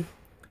Dream,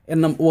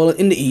 and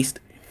in the East.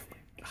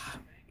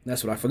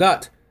 That's what I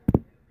forgot.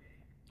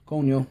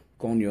 Coño.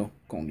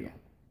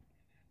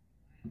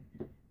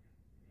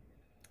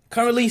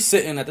 Currently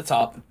sitting at the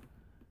top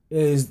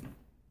is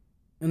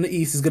in the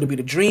East is going to be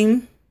the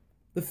Dream,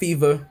 the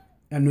Fever,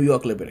 and New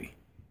York Liberty.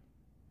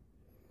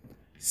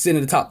 Sitting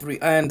in the top 3,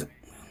 and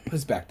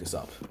let's back this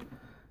up.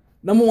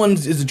 Number 1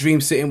 is the Dream,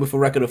 sitting with a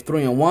record of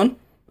 3-1.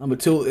 Number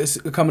 2 is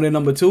coming in.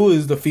 Number 2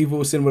 is the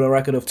Fever, sitting with a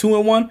record of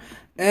 2-1,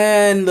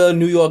 and the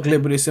New York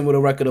Liberty, sitting with a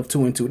record of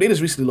 2-2. They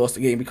just recently lost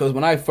the game because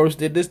when I first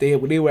did this, they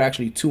were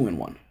actually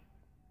 2-1.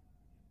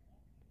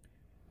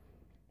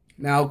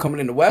 Now coming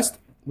in the West,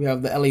 we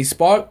have the LA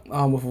Spark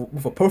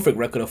with a perfect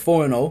record of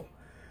 4-0.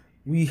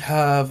 We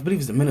have, I believe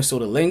it's the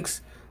Minnesota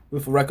Lynx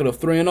with a record of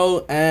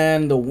 3-0,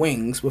 and the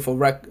Wings with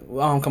a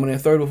coming in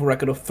third with a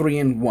record of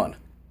 3-1.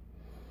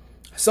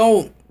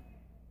 So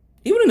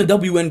even in the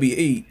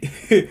WNBA,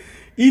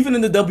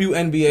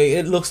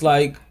 it looks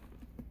like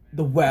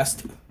the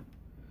West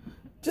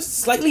just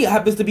slightly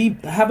happens to be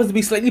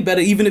slightly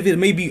better, even if it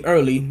may be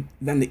early,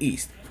 than the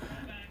East.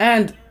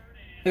 And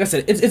like I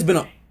said, it's been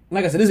a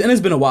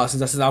while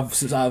since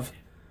I've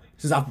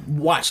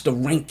watched the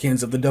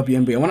rankings of the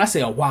WNBA. When I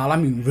say a while, I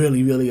mean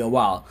really, really a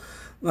while.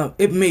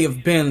 It may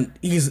have been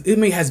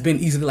easily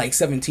like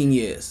 17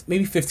 years,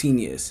 maybe 15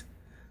 years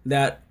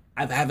that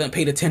I haven't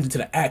paid attention to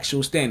the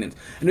actual standings.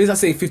 And the reason I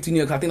say 15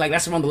 years, I think like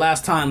that's around the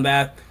last time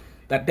that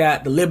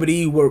the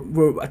Liberty were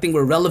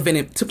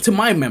relevant to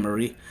my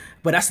memory.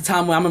 But that's the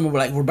time when I remember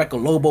like Rebecca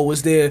Lobo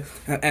was there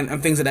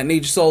and things of that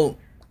nature. So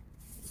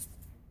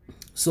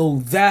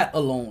that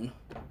alone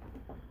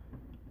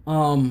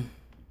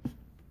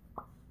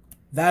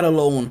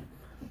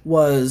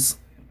was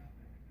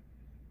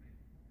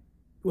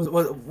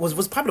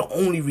probably the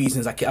only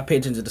reasons I paid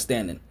attention to the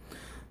standing.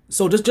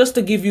 So just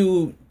to give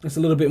you just a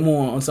little bit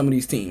more on some of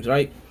these teams,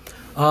 right?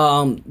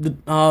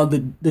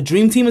 The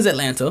Dream team is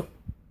Atlanta.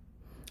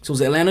 So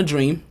it's Atlanta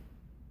Dream.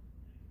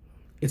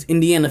 It's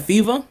Indiana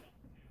Fever.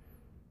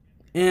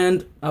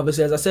 And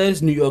obviously, as I said,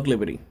 it's New York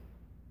Liberty.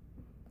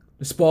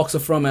 The Sparks are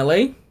from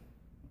LA.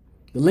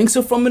 The Lynx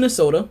are from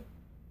Minnesota.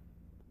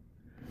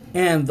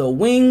 And the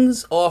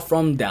Wings are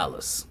from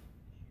Dallas.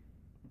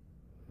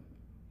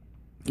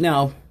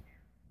 Now,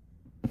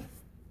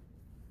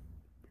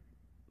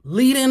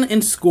 leading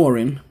in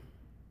scoring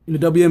in the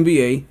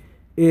WNBA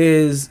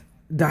is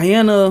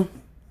Diana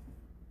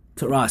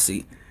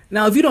Taurasi.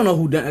 Now, if you don't know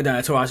who Diana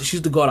Taurasi,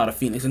 she's the guard out of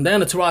Phoenix, and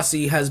Diana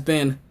Taurasi has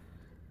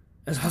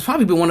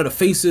probably been one of the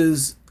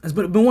faces, has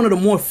been one of the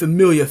more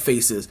familiar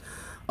faces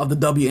of the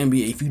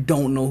WNBA. If you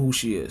don't know who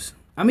she is,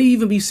 I may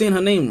even be saying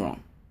her name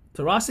wrong,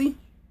 Taurasi.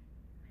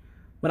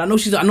 But I know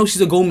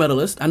she's a gold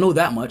medalist. I know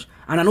that much,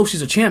 and I know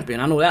she's a champion.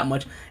 I know that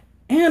much,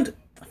 and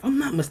if I'm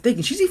not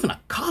mistaken, she's even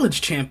a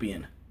college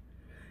champion.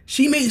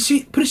 She's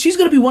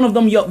gonna be one of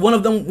them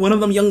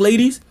young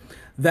ladies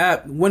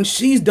that when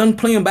she's done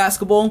playing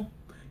basketball,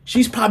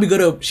 she's probably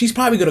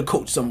gonna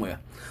coach somewhere,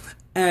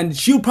 and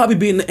she'll probably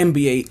be in the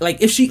NBA. Like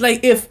if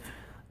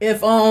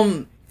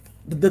I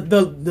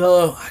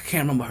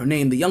can't remember her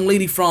name, the young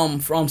lady from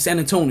San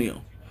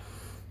Antonio,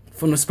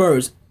 from the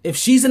Spurs. If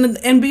she's in the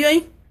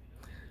NBA,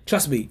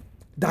 trust me,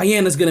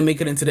 Diana's gonna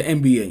make it into the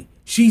NBA.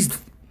 She's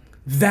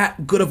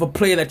that good of a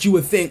player that you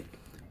would think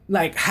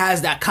like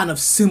has that kind of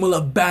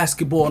similar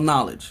basketball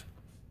knowledge.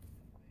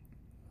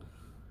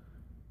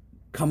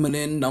 Coming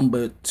in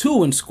number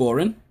 2 in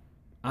scoring,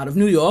 out of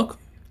New York,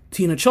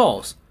 Tina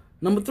Charles.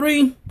 Number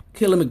 3,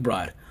 Kayla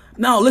McBride.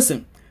 Now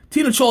listen,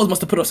 Tina Charles must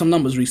have put up some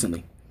numbers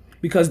recently,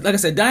 because like I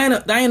said,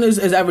 Diana is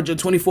averaging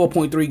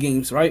 24.3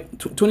 games, right?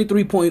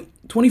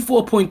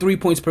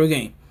 24.3 points per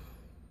game.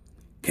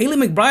 Kayla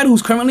McBride,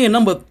 who's currently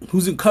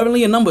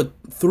a number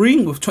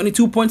 3 with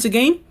 22 points a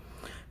game,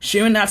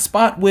 sharing that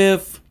spot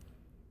with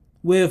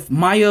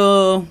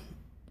Maya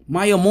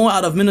Moore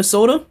out of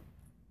Minnesota.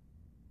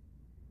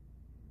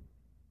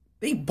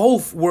 They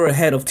both were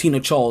ahead of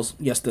Tina Charles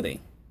yesterday.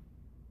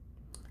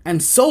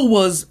 And so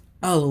was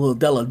Ella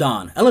Della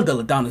Don. Ella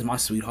Della Don is my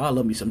sweetheart. I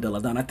love me some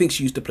Della Don. I think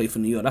she used to play for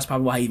New York. That's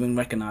probably why I even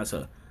recognize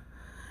her.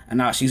 And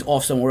now she's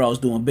off somewhere else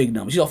doing big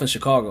numbers. She's off in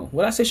Chicago.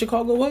 What did I say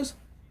Chicago was?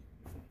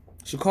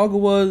 Chicago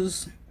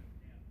was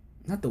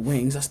not the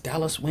Wings. That's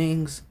Dallas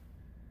Wings.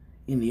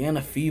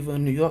 Indiana Fever,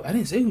 New York. I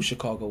didn't say who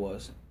Chicago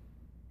was.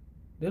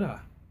 Did I?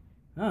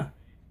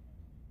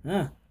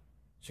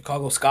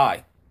 Chicago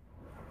Sky.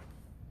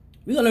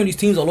 We're gonna learn these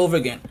teams all over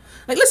again.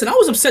 Like, listen, I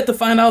was upset to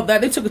find out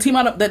that they took a team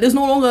out of, that there's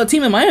no longer a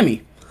team in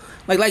Miami.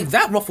 Like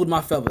that ruffled my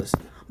feathers.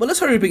 But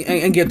let's hurry up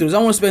and get through this.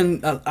 I want to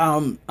spend I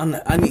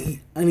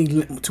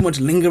need too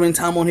much lingering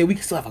time on here. We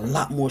can still have a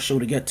lot more show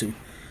to get to.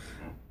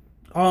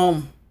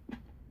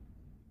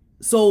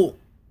 So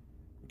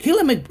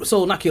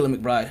not Kayla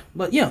McBride,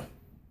 but yeah,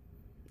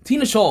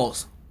 Tina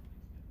Charles.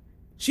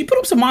 She put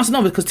up some monster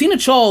numbers because Tina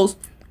Charles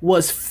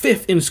was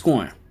 5th in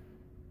scoring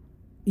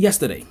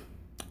yesterday.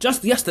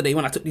 Just yesterday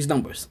when I took these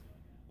numbers.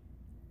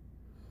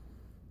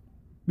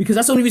 Because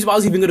that's the only reason why I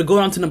was even going to go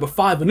down to number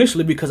 5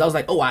 initially, because I was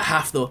like, oh, I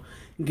have to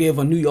give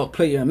a New York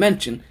player a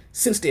mention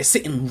since they're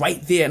sitting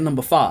right there at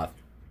number 5.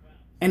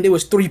 And there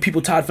was 3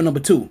 people tied for number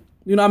 2.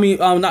 You know what I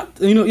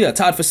mean?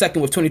 Tied for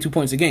second with 22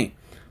 points a game.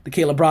 The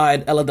Kayla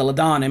Bride, Ella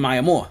Deladon, and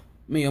Mia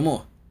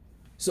Moore.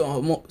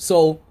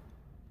 So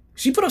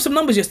she put up some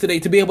numbers yesterday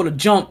to be able to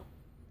jump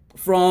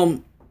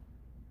from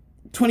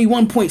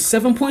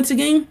 21.7 points a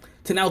game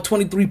to now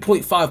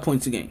 23.5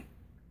 points a game.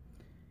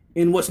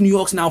 In what's New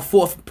York's now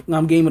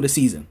 4th game of the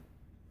season.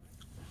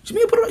 She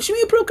made put up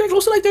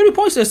close to like 30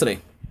 points yesterday.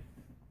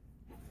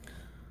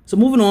 So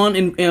moving on,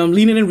 and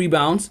leading in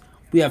rebounds,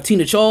 we have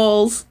Tina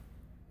Charles,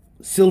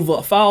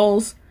 Silva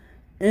Fowles,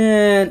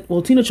 and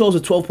Tina Charles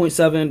with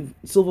 12.7,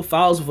 Silva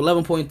Fowles with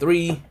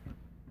 11.3.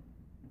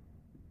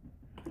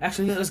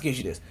 Actually, let's get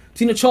you this.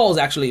 Tina Charles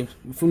actually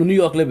from the New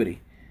York Liberty.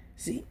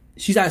 See,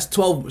 she has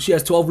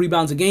 12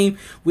 rebounds a game.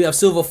 We have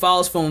Silva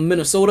Fowles from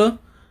Minnesota.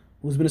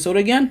 Who's Minnesota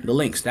again? The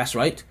Lynx, that's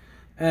right.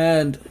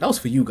 And that was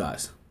for you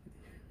guys.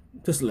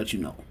 Just to let you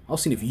know. I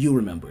was seeing if you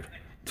remembered.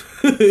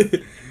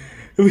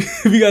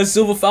 We got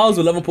Silva Fowles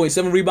with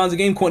 11.7 rebounds a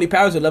game. Courtney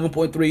Parris with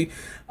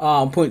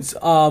 11.3 points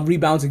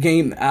rebounds a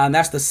game. And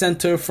that's the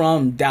center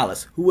from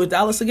Dallas. Who was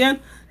Dallas again?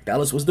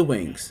 Dallas was the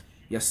Wings.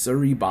 Yes,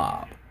 sirree,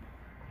 Bob.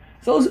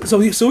 So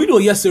we do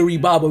a yes, sirree,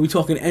 Bob, but we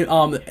talking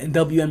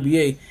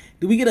WNBA.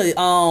 Did we get a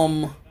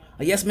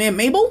yes, ma'am,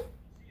 Mabel?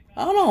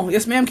 I don't know.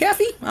 Yes, ma'am,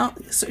 Kathy?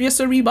 Yes,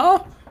 sirree,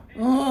 Bob?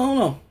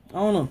 I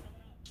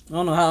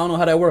don't know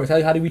how that works.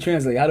 How do we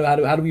translate?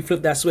 How do we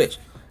flip that switch?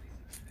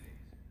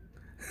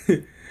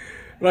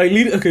 Right.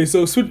 Okay.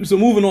 So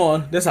moving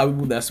on. That's how we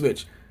move that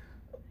switch.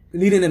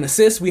 Leading in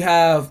assists, we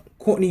have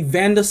Courtney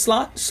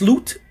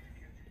Vandersloot.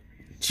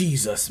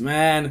 Jesus,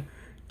 man.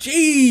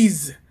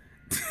 Jeez.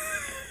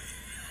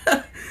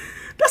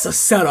 That's a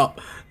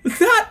setup.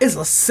 That is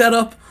a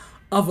setup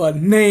of a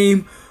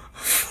name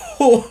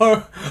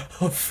for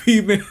a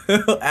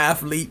female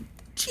athlete.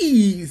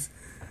 Jeez.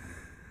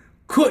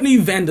 Courtney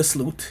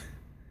Vandersloot,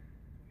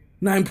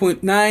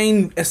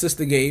 9.9 assists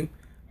a game.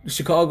 The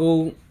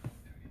Chicago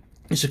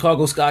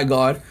Sky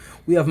Guard.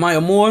 We have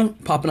Mia Moore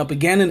popping up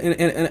again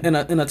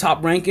in a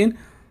top ranking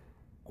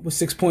with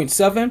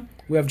 6.7.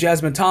 We have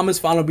Jasmine Thomas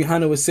following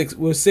behind her with six.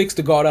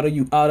 The guard out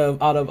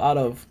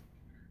of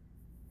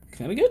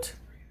Connecticut.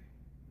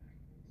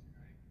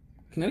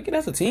 Connecticut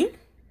has a team.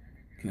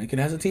 Connecticut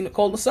has a team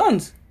called the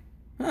Suns.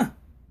 Huh.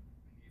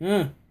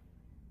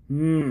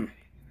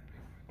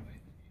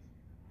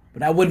 But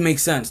that would make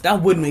sense.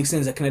 That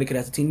Connecticut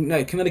has a team.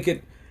 Like,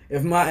 Connecticut,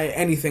 if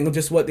anything,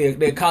 just what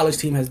their college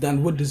team has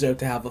done, would deserve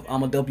to have a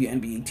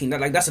WNBA team.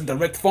 That's a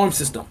direct farm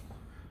system.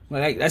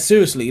 That's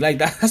seriously,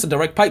 that's a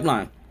direct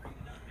pipeline.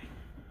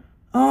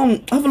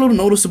 I have a little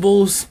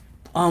noticeables.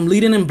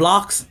 Leading in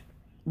blocks,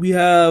 we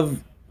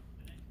have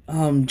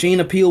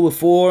Jane Appeal with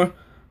 4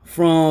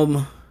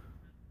 from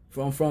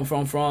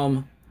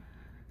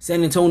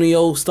San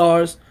Antonio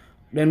Stars.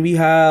 Then we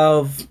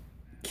have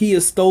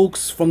Kia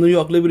Stokes from New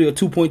York Liberty with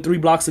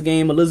 2.3 blocks a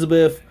game.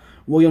 Elizabeth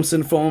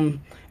Williamson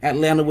from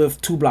Atlanta with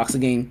 2 blocks a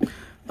game.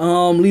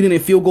 Leading in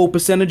field goal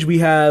percentage, we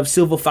have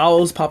Silva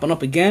Fowles popping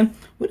up again.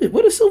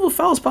 Where did Silva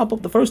Fowles pop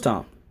up the first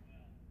time?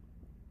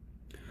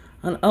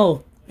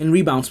 In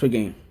rebounds per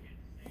game.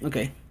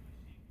 Okay.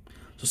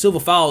 So Silva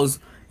Fowles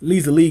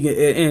leads the league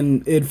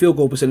in field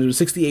goal percentage with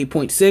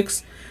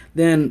 68.6.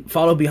 Then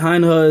followed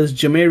behind her is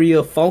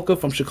Jamaria Falker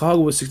from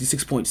Chicago with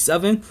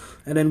 66.7.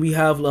 And then we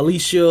have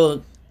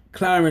Alicia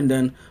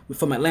Clarendon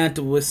from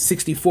Atlanta with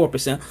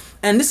 64%.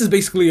 And this is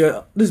basically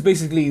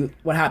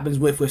what happens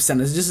with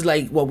centers. This is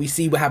like what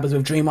happens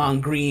with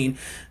Draymond Green.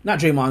 Not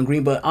Draymond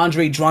Green, but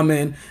Andre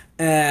Drummond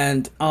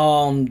and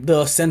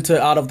the center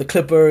out of the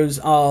Clippers.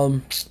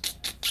 I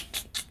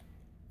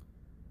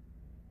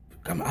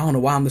don't know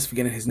why I'm just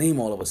forgetting his name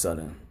all of a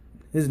sudden.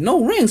 There's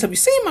no rings. Have you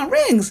seen my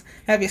rings?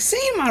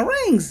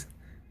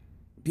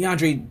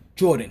 DeAndre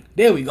Jordan.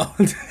 There we go.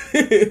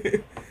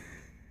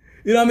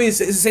 You know what I mean? It's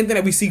the same thing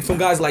that we see from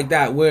guys like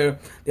that, where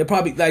they're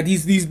probably like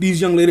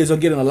these young ladies are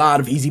getting a lot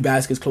of easy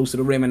baskets close to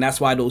the rim, and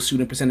that's why those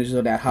shooting percentages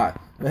are that high.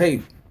 But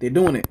hey, they're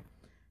doing it.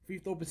 Free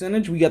throw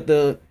percentage, we got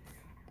a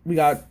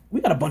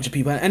bunch of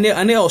people, and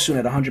they're all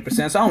shooting at 100%.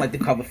 So I don't like to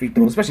cover free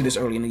throws, especially this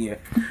early in the year.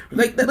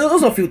 Like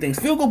those are a few things.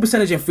 Field goal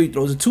percentage and free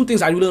throws are 2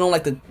 things I really don't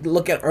like to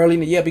look at early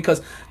in the year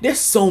because they're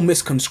so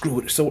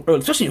misconstrued so early,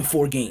 especially in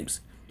 4 games.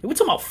 We're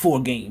talking about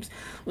 4 games.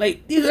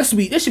 Like there should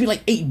be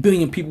like 8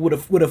 billion people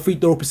with a free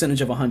throw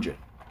percentage of 100.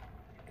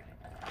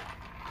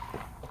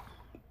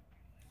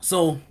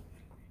 So,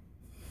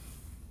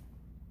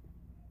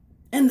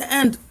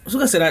 and so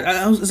like I said,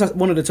 I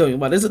wanted to tell you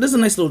about this. There's a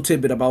nice little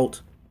tidbit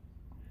about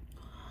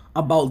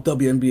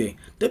WNBA.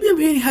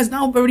 WNBA has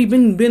now already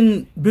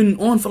been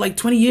on for like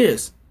 20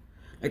 years.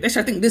 Like I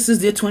think this is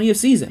their 20th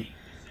season.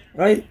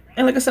 right?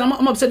 And like I said,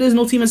 I'm upset there's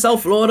no team in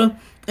South Florida,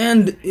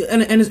 and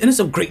it's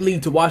a great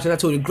league to watch. Like I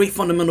told you, great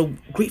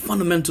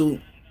fundamental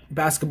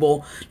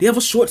basketball. They have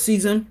a short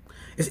season.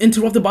 It's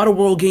interrupted by the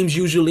World Games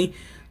usually,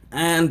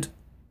 and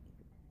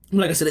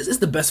like I said, it's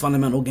the best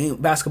fundamental game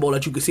basketball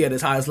that you can see at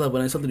its highest level,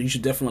 and it's something that you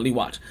should definitely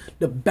watch.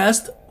 The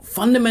best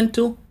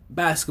fundamental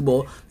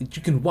basketball that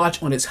you can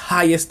watch on its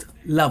highest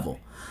level,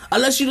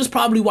 unless you just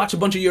probably watch a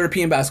bunch of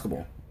European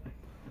basketball.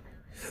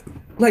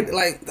 Like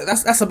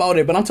that's about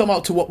it. But I'm talking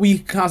about to what we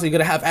constantly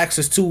gonna have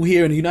access to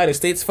here in the United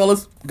States,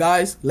 fellas,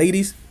 guys,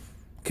 ladies,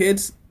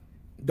 kids.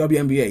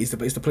 WNBA is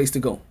the place to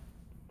go.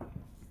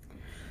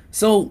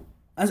 So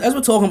as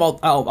we're talking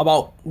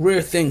about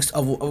rare things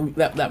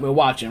that we're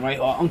watching, right,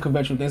 or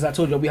unconventional things. I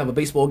told you we have a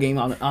baseball game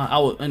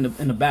out in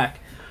the back,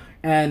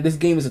 and this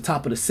game is the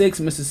top of the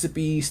sixth.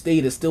 Mississippi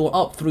State is still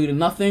up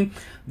 3-0.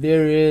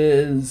 There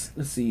is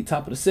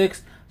top of the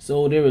sixth.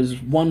 So there is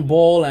 1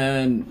 ball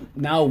and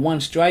now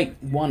 1 strike,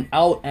 1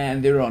 out,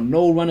 and there are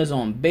no runners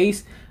on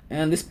base.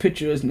 And this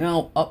pitcher is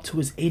now up to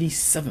his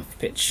 87th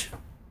pitch.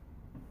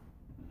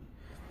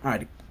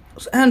 Alrighty,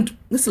 and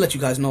just to let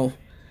you guys know,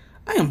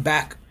 I am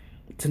back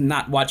to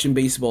not watching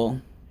baseball.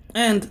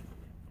 And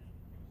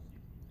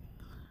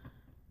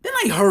then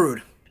I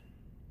heard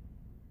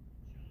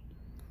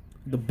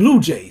the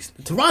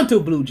Toronto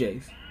Blue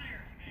Jays,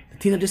 the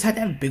team that just had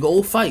that big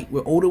old fight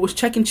where Oda was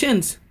checking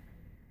chins.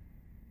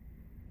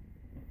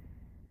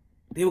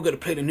 They were going to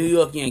play the New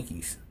York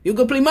Yankees. They were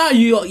going to play my New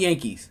York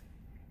Yankees.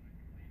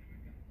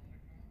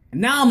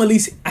 And now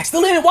I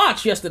still didn't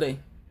watch yesterday.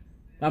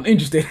 I'm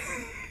interested.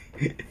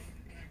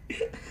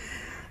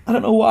 I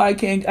don't know why I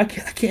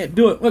can't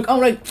do it. Look, I'm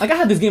like I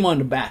had this game on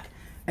the back.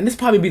 And this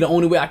probably be the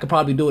only way I could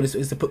probably do it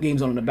is to put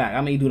games on the back.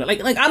 I may do that.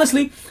 Like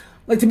honestly,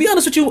 to be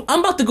honest with you, I'm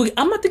about to get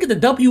the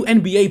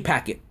WNBA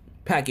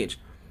package.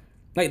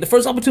 Like the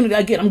first opportunity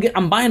I get,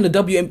 I'm buying the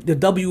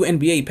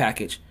WNBA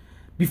package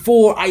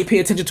before I pay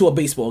attention to a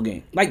baseball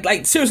game.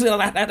 Like seriously,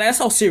 that's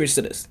how serious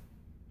it is.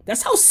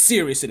 That's how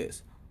serious it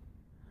is.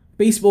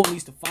 Baseball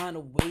needs to find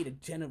a way to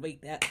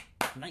generate that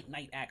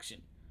night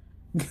action.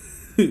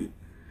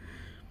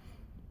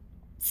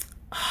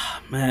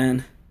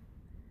 Man,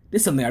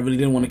 this is something I really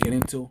didn't want to get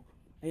into,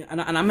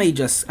 and I may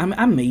just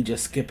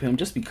skip him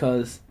just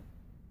because.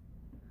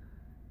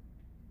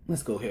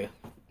 Let's go here.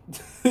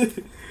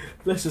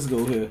 Let's just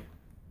go here.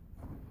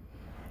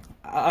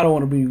 I don't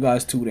want to bring you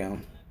guys too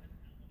down.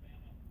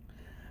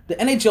 The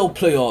NHL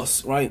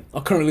playoffs, right,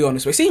 are currently on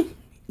this way. See,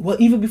 well,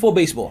 even before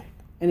baseball,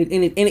 and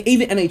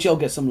even NHL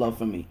gets some love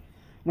from me,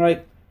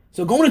 right?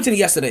 So going into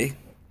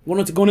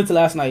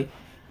last night,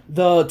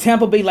 the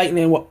Tampa Bay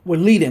Lightning were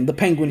leading the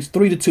Penguins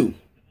 3-2.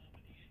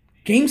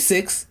 Game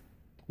 6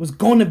 was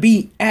going to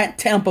be at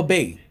Tampa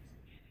Bay,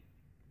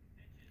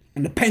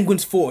 and the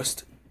Penguins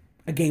forced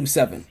a Game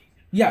 7.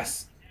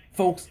 Yes,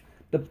 folks,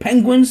 the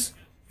Penguins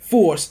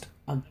forced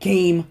a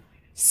Game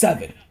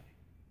 7.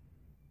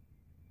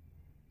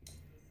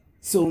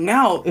 So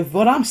now, if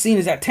what I'm seeing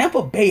is that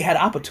Tampa Bay had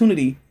an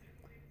opportunity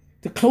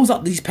to close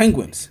out these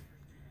Penguins,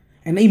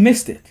 and they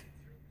missed it.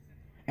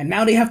 And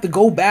now they have to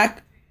go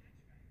back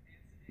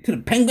to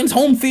the Penguins'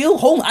 home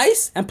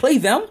ice, and play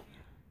them,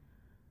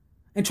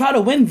 and try to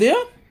win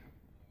there.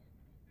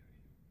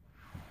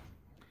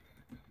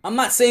 I'm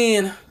not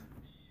saying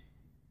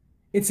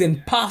it's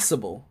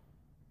impossible,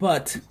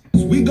 but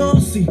We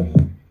gon' see.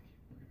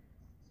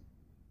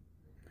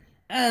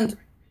 And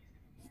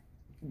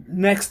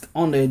next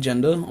on the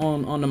agenda,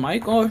 on the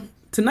mic, or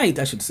tonight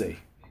I should say,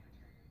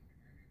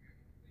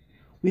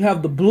 we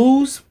have the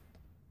Blues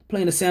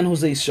playing the San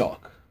Jose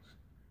Sharks.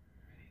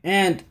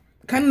 And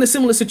kind of in a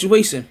similar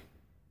situation,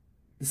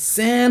 the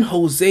San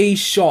Jose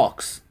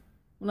Sharks,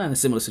 well, not in a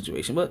similar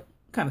situation, but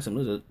kind of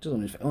similar,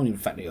 just only the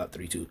fact they got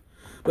 3-2.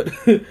 But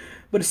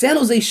the San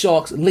Jose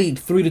Sharks lead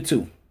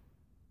 3-2.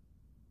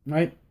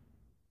 Right?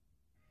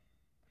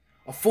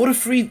 A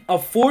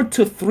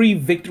 4-3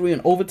 victory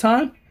in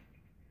overtime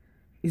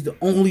is the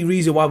only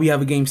reason why we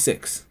have a Game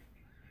 6.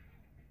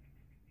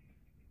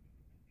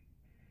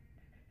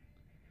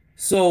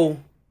 So,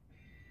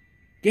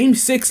 Game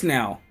 6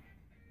 now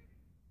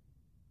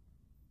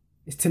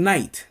is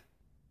tonight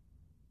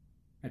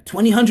at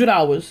 2000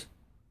 hours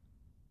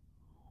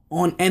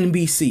on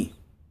NBC.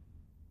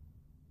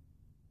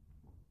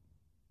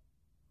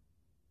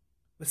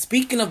 But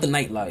speaking of the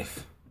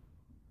nightlife,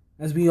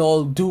 as we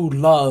all do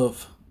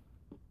love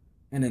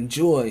and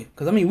enjoy,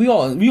 because I mean we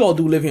all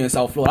do live here in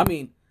South Florida. I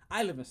mean,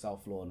 I live in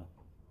South Florida.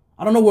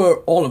 I don't know where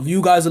all of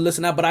you guys are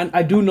listening at, but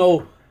I do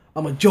know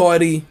a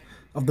majority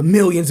of the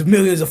millions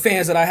of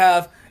fans that I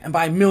have, and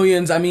by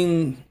millions I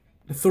mean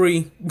the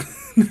 3.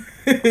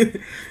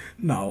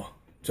 No,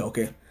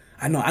 joking.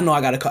 I know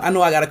I got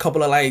a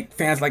couple of like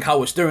fans like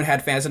Howard Stern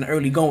had fans in the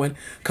early going.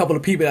 A couple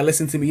of people that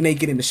listen to me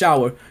naked in the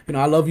shower. You know,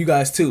 I love you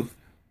guys too.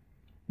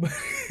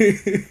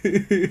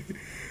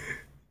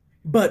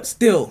 But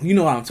still, you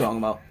know what I'm talking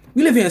about.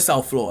 We live here in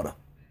South Florida.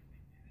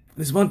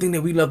 There's one thing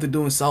that we love to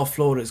do in South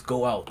Florida is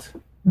go out.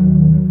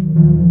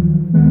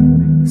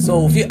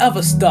 So if you're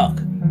ever stuck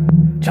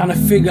trying to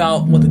figure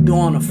out what to do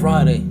on a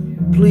Friday,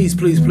 please,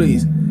 please,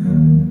 please,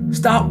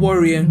 stop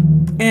worrying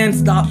and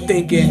stop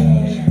thinking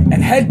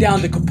and head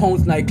down to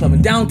Capone's nightclub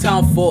in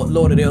downtown Fort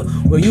Lauderdale,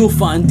 where you'll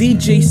find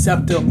DJ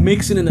Scepter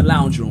mixing in the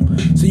lounge room,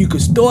 so you can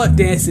start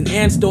dancing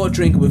and start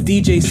drinking with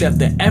DJ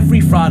Scepter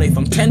every Friday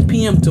from 10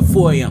 p.m. to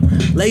 4 a.m.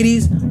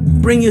 Ladies,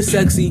 bring your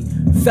sexy.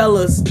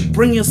 Fellas,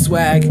 bring your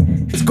swag.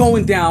 It's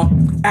going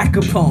down at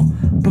Capone.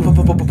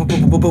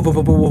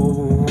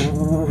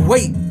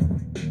 Wait,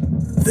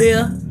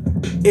 there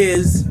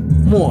is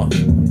more.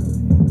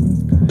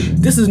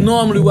 This is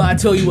normally where I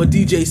tell you what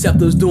DJ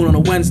Scepter is doing on a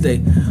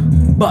Wednesday,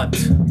 but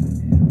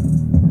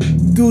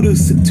due to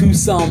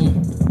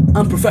some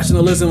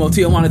unprofessionalism of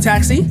Tijuana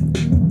Taxi,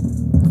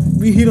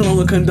 he no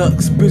longer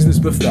conducts business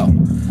with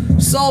them.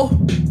 So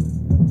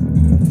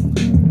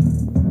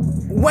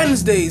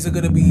Thursdays are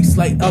gonna be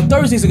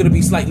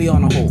slightly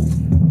on a hold.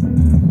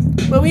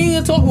 But we ain't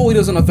gonna talk about what he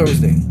does on a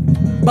Thursday.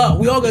 But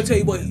we all gonna tell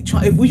you what if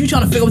you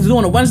trying to figure out what to do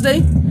on a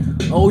Wednesday.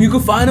 Oh, you can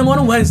find him on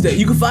a Wednesday.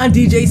 You can find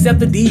DJ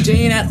Scepter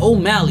DJing at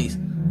O'Malley's,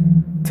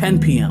 10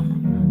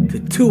 p.m. to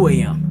 2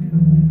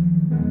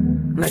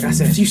 a.m. Like I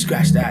said, you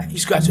scratch that. You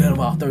scratch your head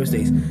about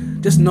Thursdays.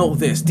 Just know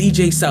this,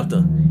 DJ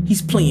Scepter,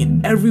 he's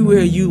playing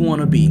everywhere you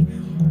want to be.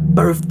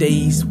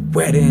 Birthdays,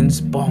 weddings,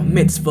 bar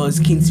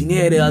mitzvahs,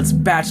 quinceañeras,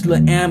 bachelor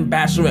and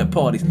bachelorette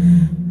parties.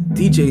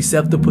 DJ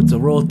Scepter puts a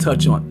raw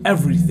touch on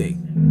everything.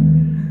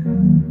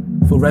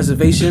 For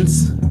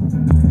reservations,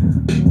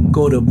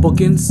 go to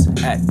bookings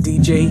at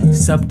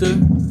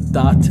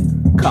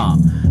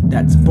djscepter.com.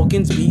 That's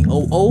bookings,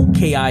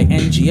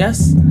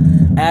 bookings,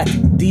 at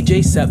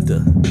DJ Scepter,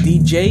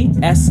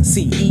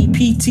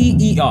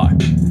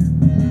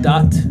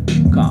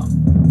 DJSCEPTER.com.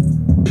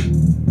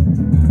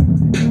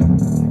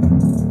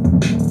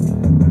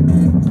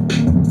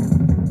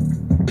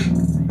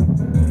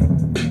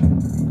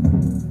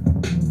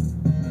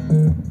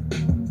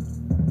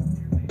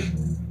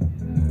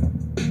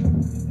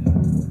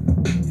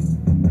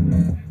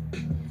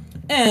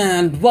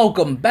 And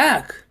welcome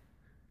back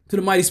to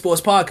the MyT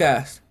Sports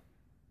Podcast.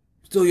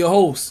 Still your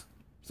host.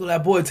 Still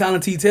that boy,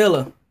 Talent T.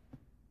 Taylor.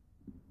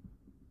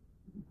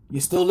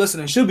 You're still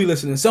listening. Should be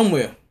listening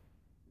somewhere.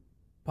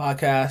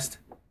 Podcast.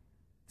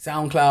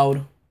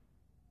 SoundCloud.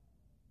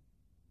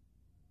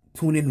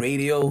 TuneIn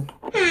Radio.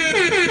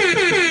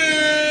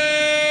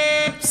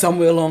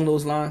 Somewhere along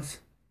those lines.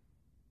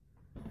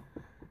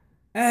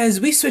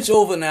 As we switch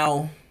over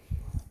now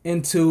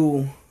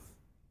into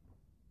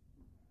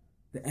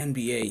the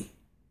NBA.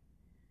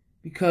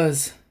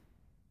 Because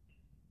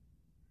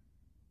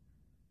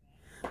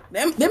the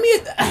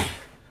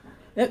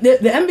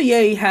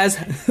NBA has,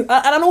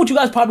 I don't know what you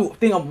guys probably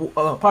think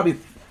what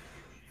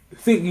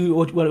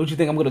you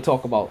think I'm going to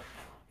talk about,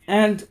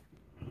 and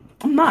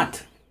I'm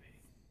not.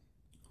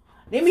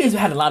 The NBA has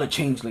had a lot of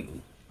change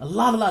lately, a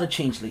lot of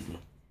change lately,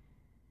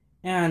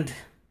 and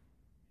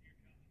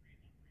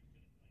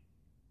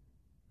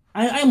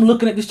I am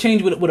looking at this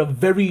change with a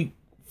very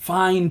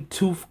fine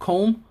tooth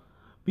comb,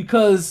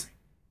 because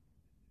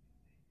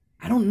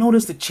I don't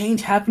notice the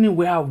change happening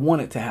where I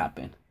want it to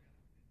happen.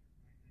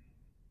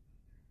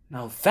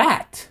 Now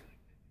that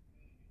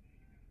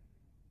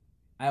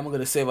I am going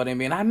to say about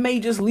NBA, and I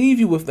may just leave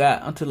you with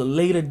that until a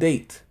later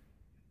date,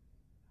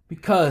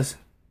 because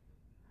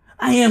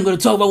I am going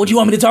to talk about what you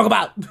want me to talk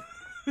about.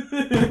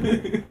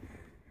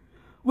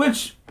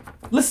 Which,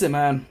 listen,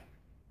 man,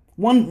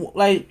 one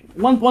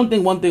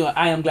thing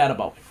I am glad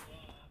about.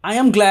 I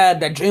am glad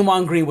that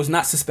Draymond Green was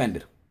not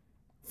suspended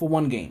for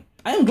one game.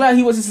 I am glad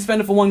he wasn't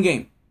suspended for one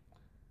game.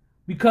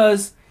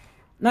 Because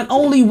not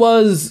only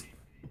was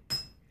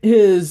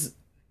his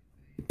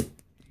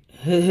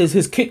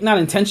kick not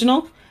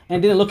intentional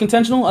and didn't look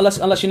intentional,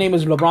 unless your name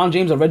is LeBron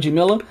James or Reggie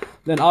Miller,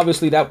 then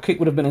obviously that kick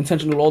would have been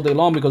intentional all day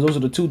long, because those are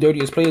the two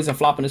dirtiest players and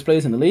floppingest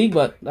players in the league.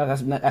 But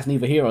that's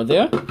neither here or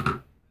there.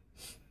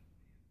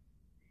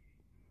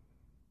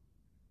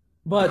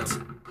 But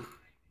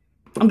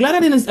I'm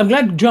glad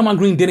Draymond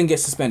Green didn't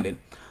get suspended.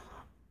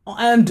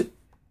 And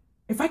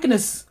if I can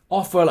just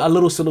offer a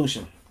little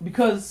solution,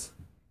 because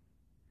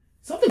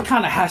something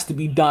kind of has to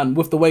be done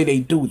with the way they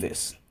do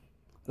this.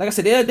 Like I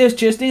said, there's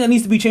just things that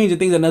needs to be changed and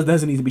things that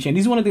doesn't need to be changed.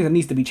 These are one of the things that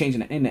needs to be changed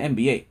in the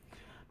NBA.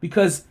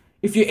 Because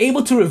if you're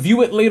able to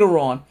review it later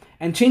on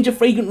and change a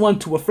flagrant 1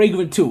 to a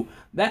flagrant 2,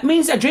 that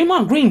means that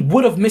Draymond Green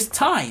would have missed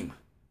time.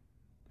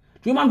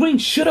 Draymond Green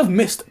should have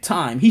missed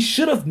time. He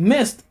should have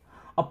missed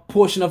a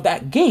portion of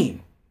that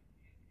game.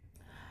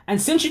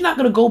 And since you're not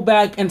going to go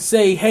back and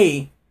say,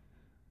 hey,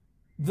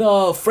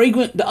 the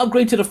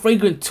upgrade to the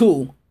flagrant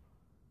 2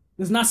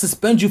 does not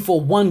suspend you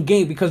for one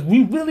game, because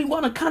we really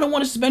want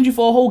to suspend you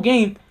for a whole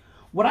game.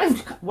 What I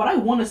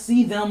want to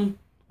see them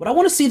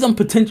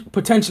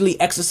potentially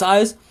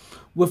exercise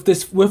with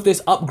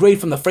this upgrade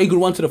from the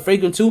flagrant 1 to the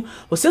flagrant 2.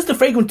 But since the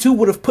flagrant 2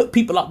 would have put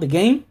people out the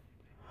game,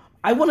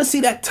 I want to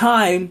see that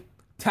time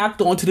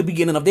tacked on to the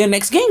beginning of their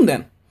next game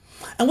then.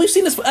 And we've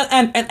seen this,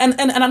 and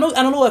I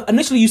know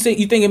initially you think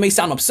it may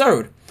sound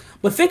absurd,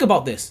 but think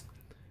about this.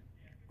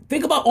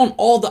 Think about on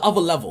all the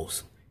other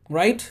levels,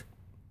 right?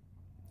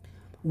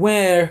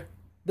 Where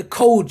the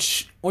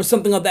coach or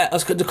something of that,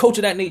 the coach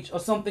of that nature or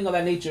something of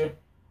that nature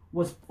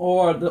was,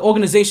 or the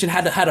organization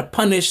had to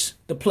punish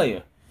the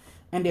player,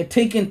 and they're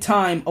taking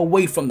time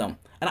away from them.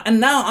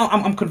 And now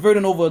I'm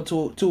converting over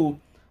to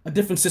a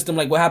different system,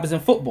 like what happens in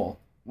football,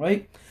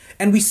 right?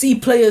 And we see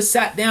players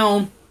sat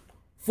down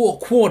for a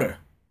quarter,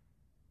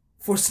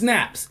 for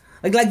snaps.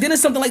 Like didn't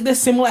something like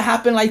this similar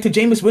happen like to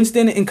Jameis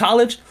Winston in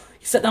college?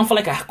 He sat down for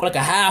like a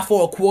half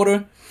or a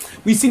quarter.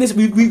 We've seen this.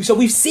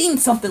 We've seen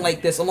something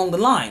like this along the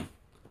line.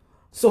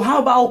 So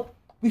how about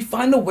we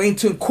find a way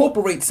to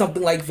incorporate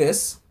something like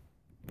this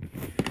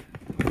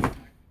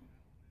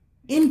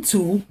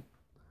into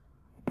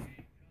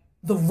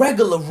the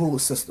regular rule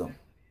system,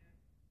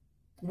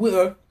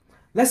 where,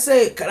 let's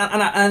say,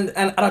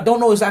 and I don't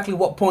know exactly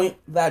what point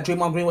that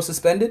Draymond Green was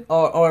suspended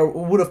or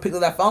would have picked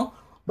up that foul,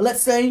 but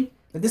let's say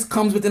that this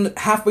comes within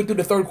halfway through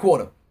the third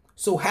quarter.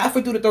 So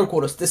halfway through the third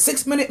quarter, it's the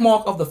 6-minute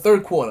mark of the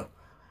third quarter,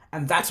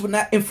 and that's when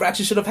that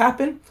infraction should have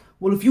happened.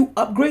 Well, if you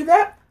upgrade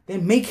that,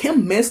 then make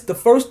him miss the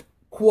first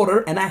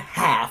quarter and a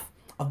half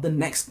of the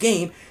next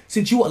game,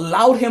 since you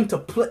allowed him to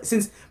play,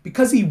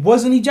 because he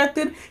wasn't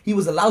ejected, he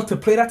was allowed to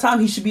play that time,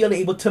 he should be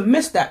able to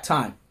miss that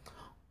time.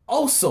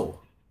 Also,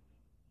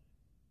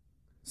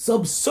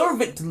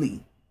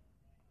 subserviently,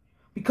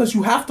 because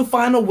you have to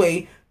find a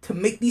way to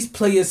make these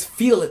players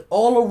feel it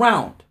all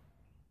around.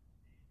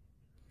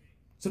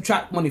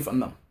 Subtract money from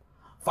them.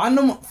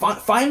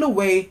 Find a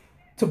way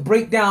to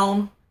break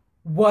down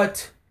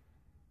what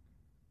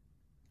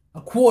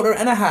a quarter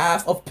and a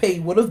half of pay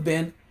would have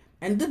been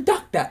and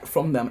deduct that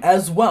from them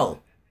as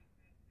well.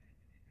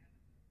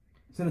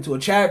 Send it to a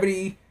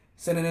charity,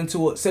 put it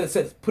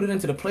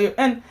into the player,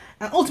 and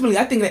ultimately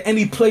I think that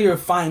any player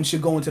fine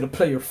should go into the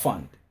player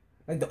fund.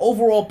 Like the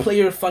overall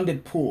player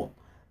funded pool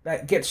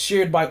that gets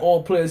shared by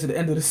all players at the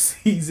end of the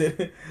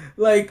season.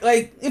 like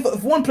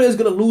if one player is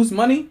gonna lose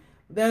money,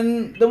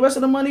 then the rest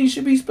of the money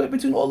should be split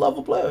between all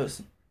other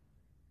players.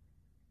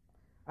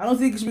 I don't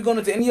think it should be going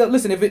into any other.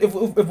 Listen, if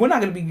we're not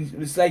gonna be,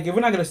 it's like if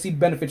we're not gonna see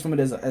benefits from it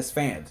as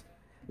fans,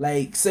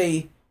 like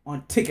say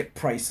on ticket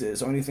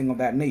prices or anything of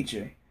that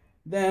nature,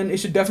 then it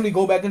should definitely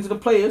go back into the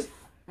players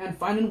and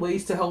finding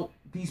ways to help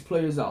these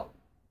players out.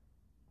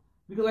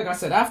 Because like I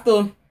said,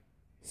 after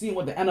seeing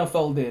what the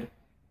NFL did,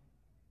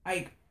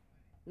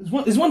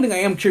 there's one thing I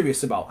am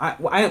curious about.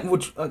 I'm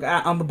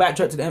gonna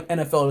backtrack to the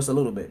NFL just a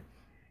little bit.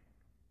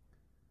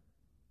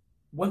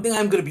 One thing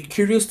I'm going to be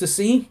curious to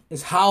see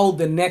is how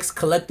the next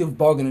collective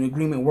bargaining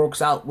agreement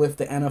works out with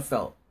the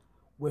NFL.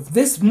 With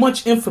this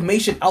much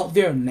information out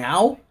there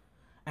now,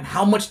 and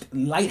how much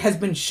light has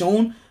been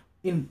shown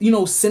in,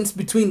 since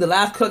between the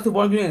last collective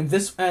bargaining and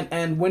this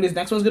and when this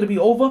next one's going to be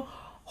over,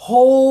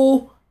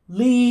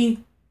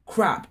 holy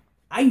crap.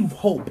 I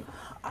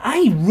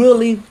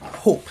really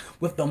hope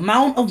with the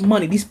amount of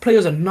money these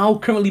players are now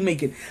currently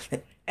making,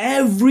 that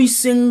every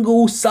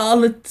single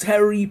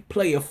solitary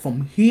player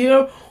from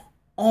here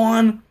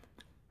on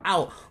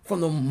out,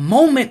 from the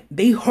moment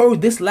they heard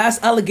this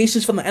last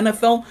allegations from the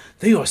NFL,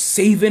 they are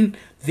saving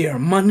their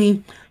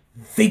money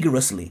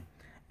vigorously,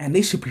 and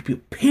they should be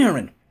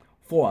preparing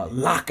for a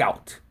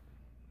lockout.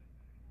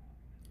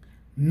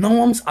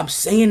 Norms, I'm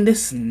saying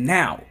this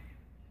now,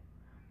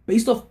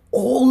 based off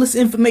all this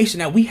information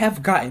that we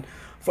have gotten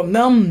from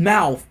them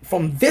now,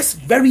 from this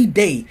very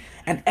day,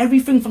 and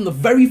everything from the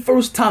very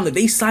first time that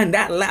they signed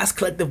that last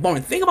collective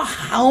bargain. Think about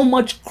how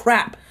much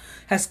crap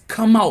has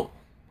come out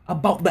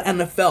about the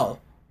NFL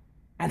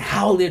and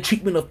how their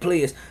treatment of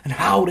players and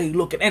how they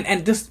look at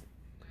and just,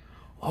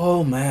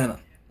 oh man,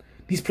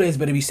 these players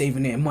better be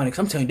saving their money, because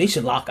I'm telling you, they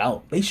should lock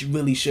out. They should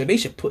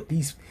put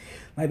these,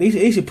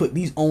 they should put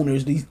these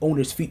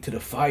owners' feet to the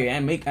fire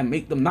and make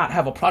them not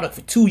have a product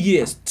for 2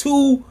 years,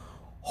 2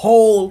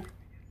 whole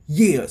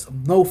years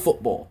of no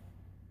football,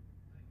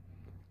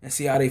 and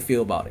see how they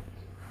feel about it.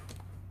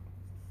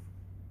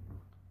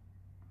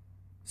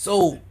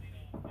 So,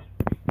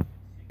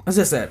 as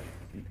I said,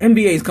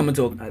 NBA is coming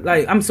to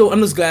I'm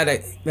just glad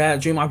that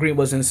Draymond Green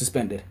wasn't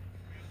suspended,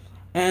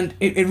 and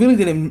it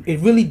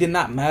really did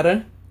not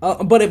matter,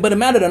 but it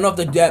mattered enough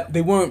that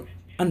they weren't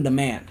on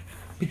demand,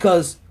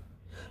 because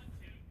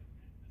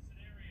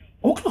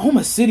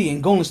Oklahoma City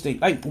and Golden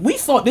State, we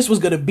thought this was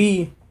gonna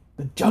be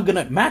the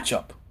juggernaut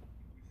matchup.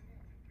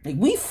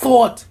 We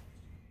thought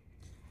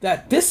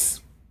that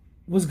this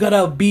was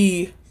gonna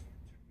be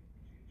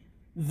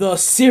the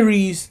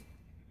series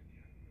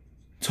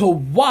to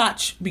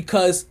watch,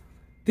 because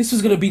this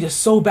was going to be just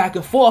so back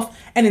and forth.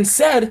 And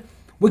instead,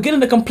 we're getting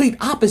the complete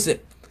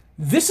opposite.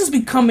 This is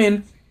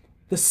becoming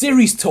the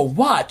series to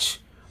watch,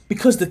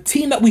 because the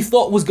team that we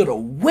thought was going to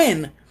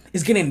win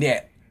is getting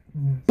their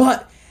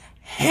butt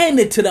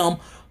handed to them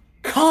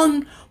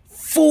kung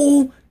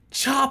fu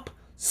chop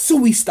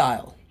suey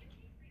style.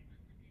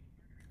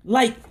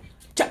 Like,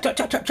 chop, chop,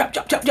 chop, chop, chop,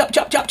 chop, chop, chop,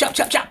 chop, chop,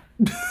 chop, chop.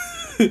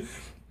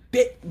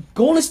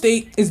 Golden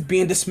State is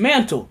being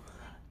dismantled.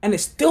 And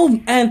it's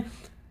still, and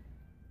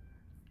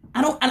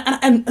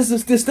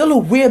there's still a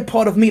weird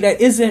part of me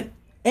that isn't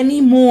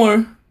any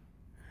more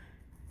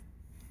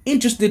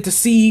interested to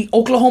see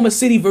Oklahoma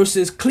City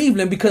versus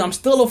Cleveland, because I'm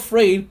still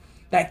afraid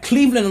that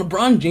Cleveland and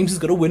LeBron James is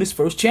going to win their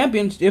first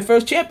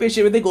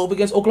championship if they go up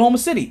against Oklahoma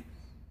City.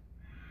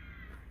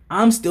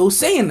 I'm still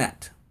saying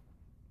that.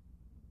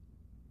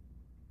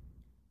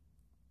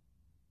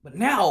 But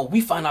now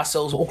we find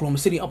ourselves with Oklahoma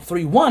City up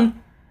 3-1,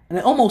 and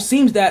it almost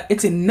seems that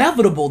it's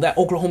inevitable that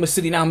Oklahoma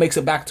City now makes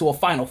it back to a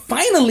final.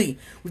 Finally,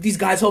 with these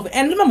guys healthy.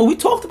 And remember, we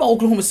talked about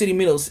Oklahoma City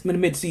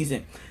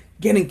mid-season,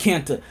 getting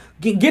Cantor,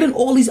 getting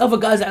all these other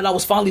guys that I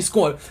was finally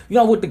scoring.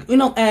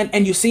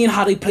 And you're seeing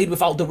how they played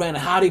without Durant and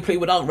how they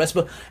played without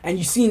Westbrook, and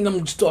you're seeing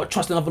them start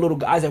trusting other little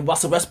guys and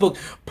Russell Westbrook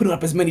putting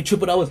up as many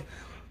triple doubles.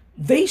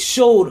 They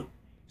showed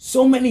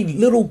so many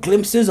little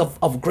glimpses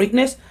of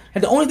greatness,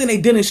 and the only thing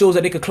they didn't show is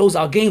that they could close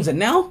out games, and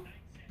now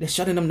they're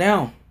shutting them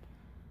down.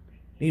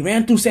 They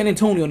ran through San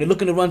Antonio, and they're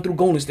looking to run through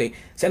Golden State.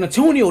 San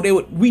Antonio,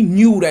 we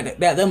knew that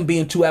them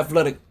being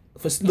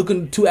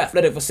looking too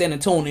athletic for San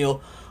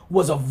Antonio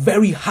was a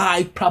very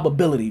high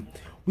probability.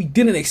 We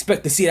didn't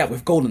expect to see that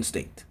with Golden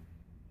State.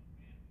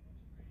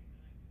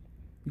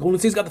 Golden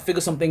State's got to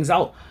figure some things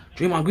out.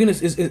 Draymond Green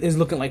is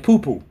looking like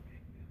poo-poo.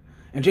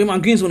 And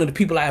Draymond Green's one of the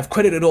people I have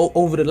credited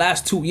over the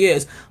last 2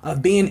 years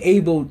of being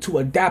able to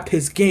adapt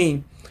his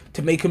game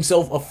to make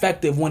himself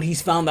effective when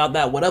he's found out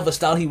that whatever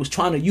style he was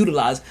trying to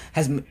utilize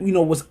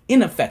was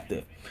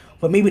ineffective.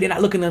 But maybe they're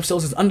not looking at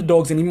themselves as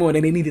underdogs anymore,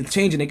 and they needed to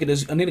change, and they could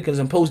just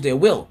impose their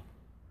will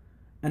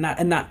and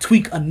not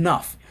tweak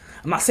enough.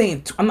 I'm not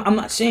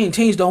saying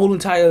change the whole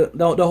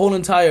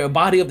entire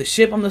body of the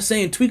ship. I'm just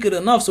saying tweak it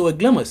enough so it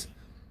glimmers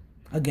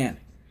again.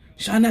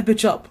 Shine that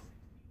bitch up.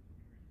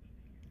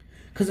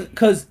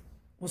 Cause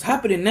what's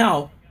happening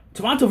now,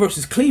 Toronto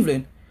versus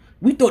Cleveland,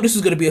 we thought this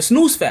was gonna be a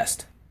snooze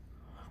fest.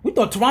 We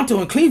thought Toronto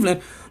and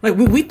Cleveland, like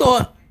we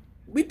thought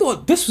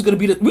this was gonna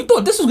be at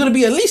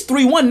least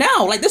 3-1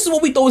 now. Like this is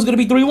what we thought was gonna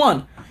be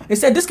 3-1.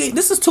 Instead, this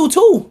is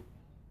 2-2.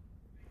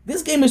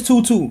 This game is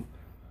 2-2.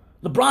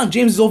 LeBron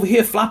James is over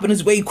here flopping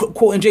his way,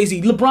 quoting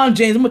Jay-Z. LeBron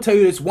James, I'm gonna tell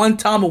you this one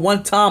time and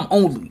one time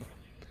only.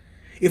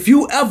 If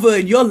you ever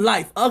in your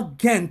life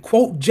again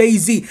quote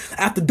Jay-Z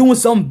after doing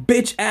some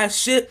bitch ass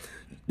shit,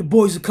 the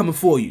boys are coming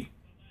for you.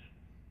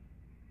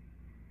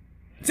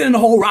 I'm sending the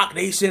whole Rock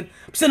Nation.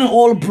 I'm sending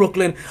all of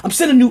Brooklyn. I'm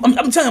sending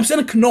I'm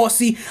sending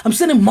Canarsie. I'm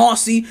sending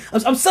Marcy.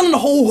 I'm sending the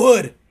whole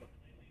hood.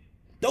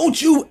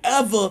 Don't you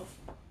ever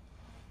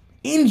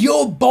in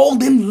your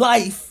golden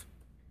life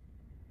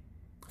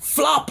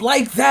flop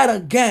like that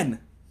again.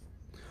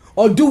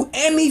 Or do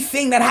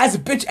anything that has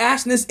bitch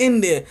assness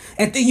in there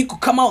and think you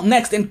could come out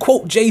next and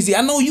quote Jay-Z.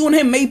 I know you and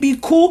him may be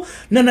cool.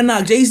 No.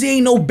 Jay-Z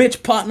ain't no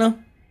bitch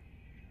partner.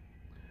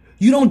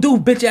 You don't do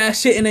bitch ass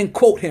shit and then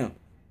quote him.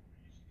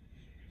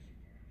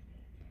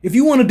 If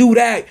you want to do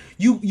that,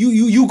 you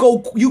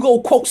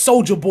go quote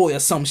Soulja Boy or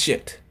some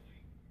shit.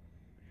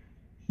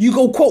 You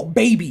go quote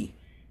Baby.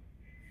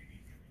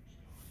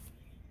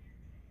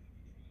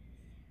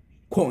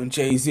 Quoting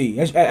Jay-Z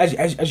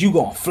as you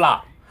gonna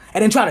flop.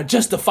 And then try to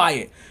justify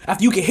it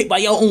after you get hit by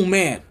your own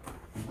man.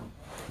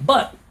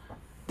 But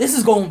this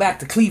is going back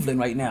to Cleveland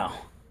right now.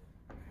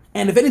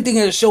 And if anything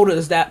has showed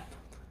us that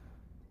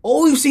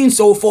all we've seen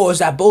so far is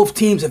that both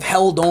teams have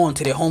held on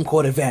to their home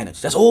court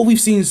advantage. That's all we've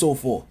seen so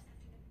far.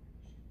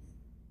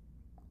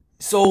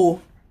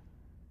 So,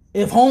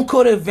 if home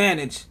court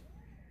advantage,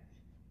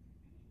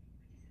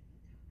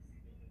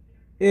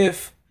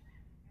 if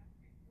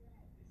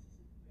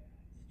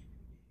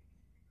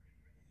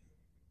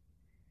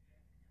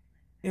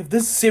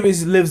this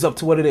series lives up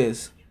to what it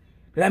is,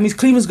 that means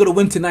Cleveland's going to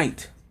win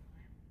tonight.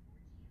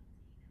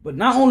 But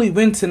not only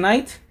win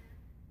tonight,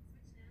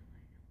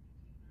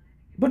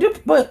 but let's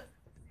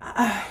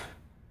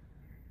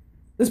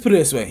put it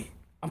this way.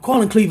 I'm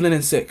calling Cleveland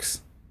in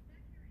 6.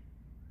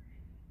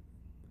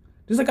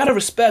 Just like out of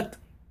respect,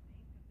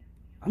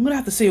 I'm going to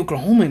have to say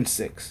Oklahoma in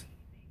 6.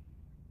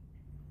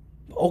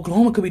 But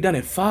Oklahoma could be done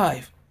in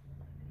 5.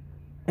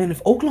 And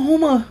if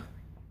Oklahoma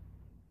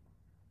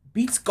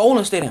beats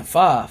Golden State in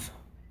 5,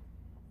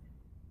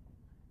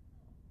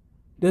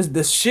 does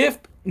the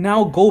shift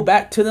now go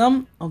back to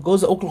them or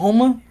goes to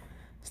Oklahoma,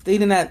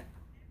 stating that,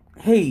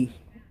 hey,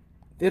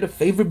 they're the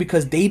favorite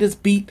because they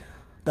just beat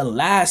the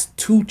last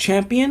 2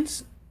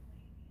 champions,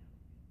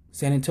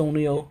 San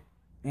Antonio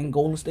and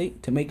Golden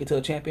State, to make it to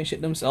a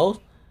championship themselves,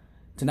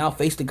 to now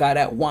face the guy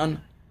that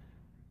won,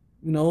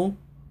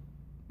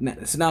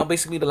 it's now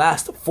basically the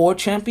last 4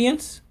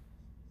 champions.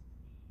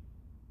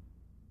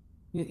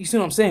 You see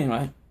what I'm saying,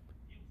 right?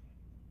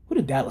 Who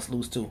did Dallas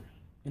lose to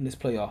in this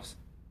playoffs?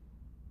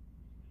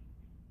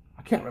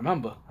 I can't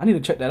remember. I need to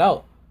check that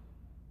out.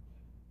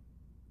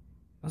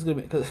 That's gonna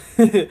be because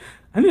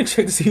I need to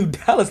check to see who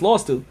Dallas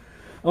lost to.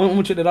 I'm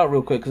gonna check that out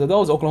real quick because if that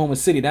was Oklahoma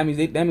City, that means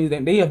they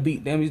have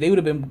beat. That means they would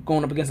have been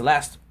going up against the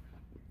last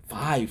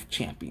 5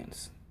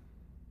 champions.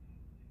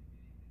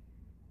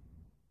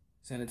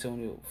 San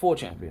Antonio 4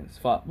 champions,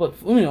 5, but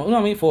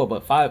 4,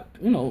 but 5.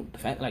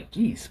 Like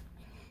geez.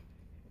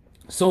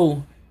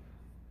 So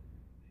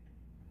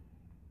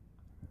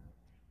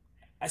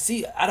I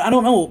see. I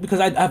don't know because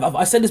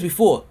I said this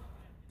before.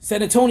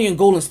 San Antonio and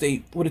Golden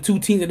State were the 2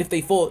 teams that if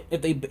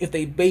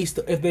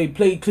they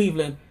played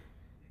Cleveland,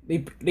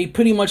 They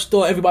pretty much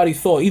thought, everybody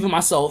thought, even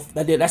myself,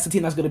 that's the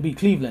team that's going to beat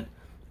Cleveland.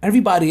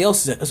 Everybody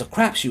else is a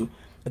crapshoot.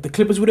 If the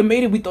Clippers would have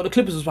made it, we thought the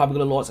Clippers was probably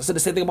going to lose. I said the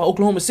same thing about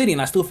Oklahoma City,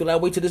 and I still feel that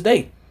way to this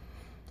day.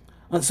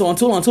 And so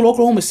until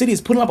Oklahoma City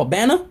is putting up a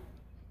banner,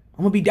 I'm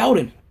going to be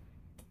doubting.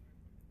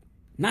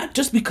 Not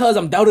just because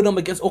I'm doubting them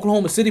against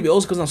Oklahoma City, but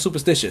also because I'm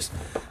superstitious.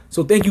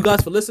 So thank you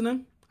guys for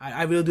listening.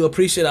 I really do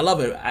appreciate it. I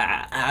love it.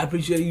 I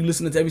appreciate you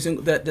listening to every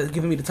single, that's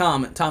giving me the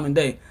time and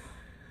day.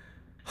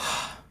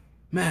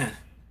 Man,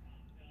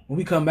 when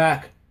we come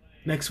back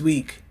next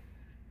week,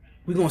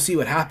 we're gonna see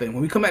what happened.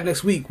 When we come back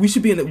next week, we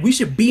should be in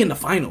the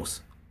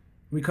finals.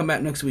 When we come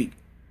back next week,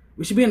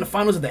 we should be in the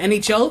finals of the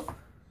NHL.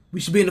 We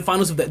should be in the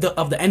finals of the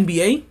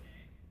NBA.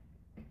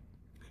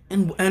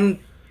 And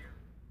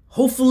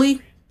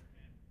hopefully,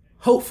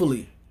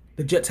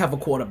 the Jets have a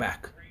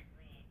quarterback.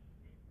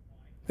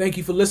 Thank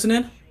you for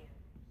listening.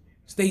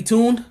 Stay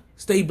tuned,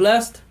 stay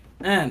blessed,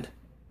 and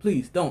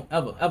please don't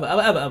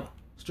ever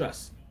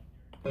stress.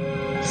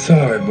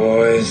 Sorry,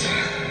 boys.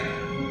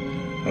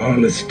 All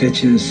the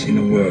stitches in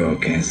the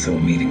world can't sew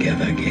me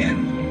together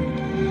again.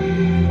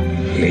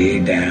 Lay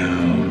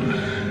down.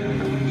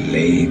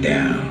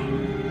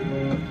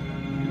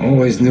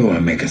 Always knew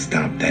I'd make a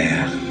stop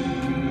there.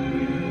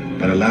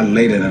 But a lot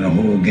later than a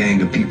whole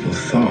gang of people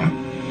thought.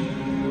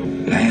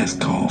 Last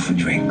call for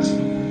drinks.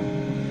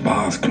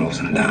 Bars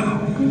closing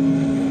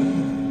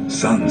down.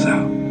 Sun's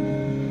out.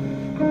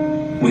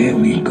 Where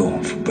we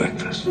going for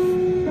breakfast?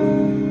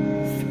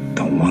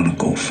 Don't wanna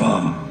go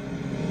far.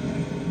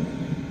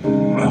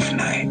 Rough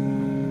night.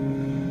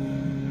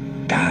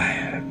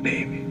 Tired,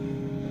 baby.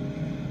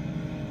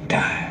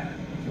 Tired.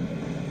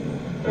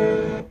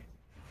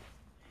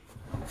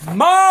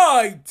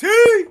 MyT!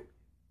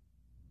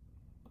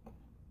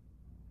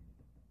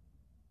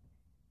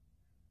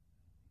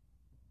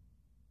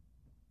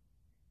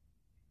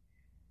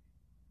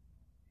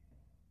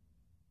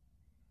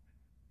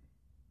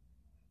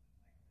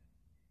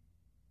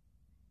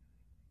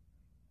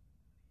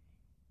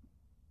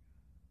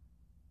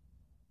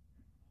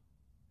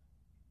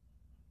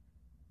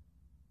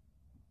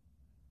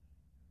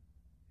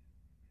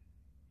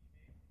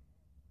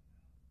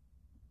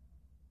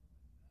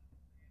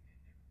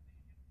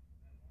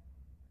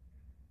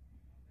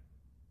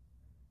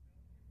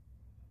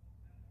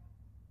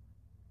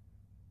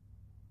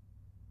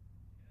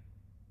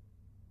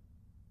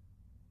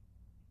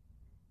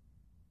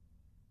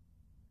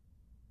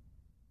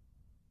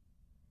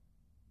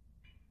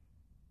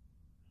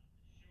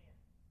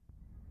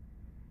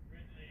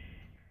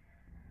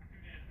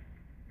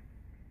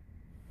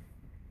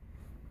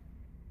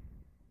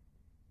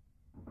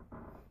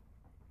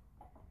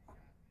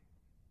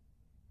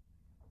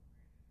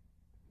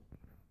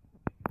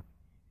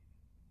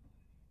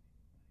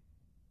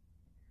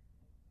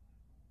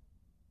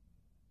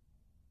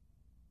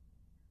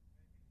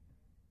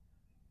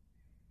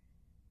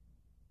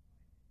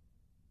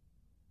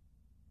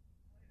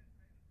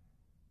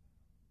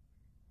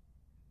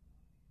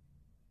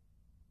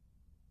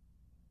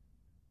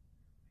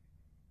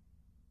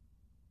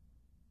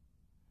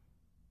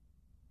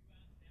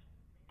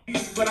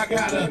 But I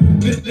gotta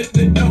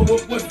know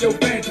what's your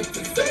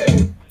fantasy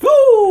say.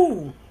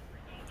 Woo!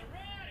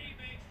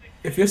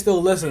 If you're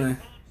still listening,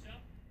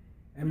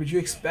 I mean, you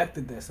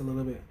expected this a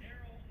little bit.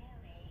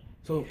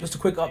 So, just a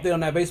quick update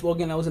on that baseball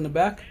game that was in the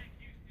back.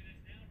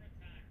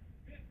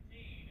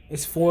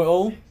 It's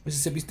 4-0.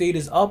 Mississippi State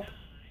is up.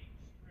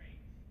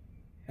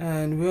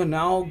 And we're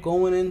now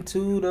going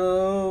into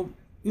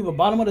we have a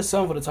bottom of the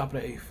 7th for the top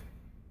of the 8th.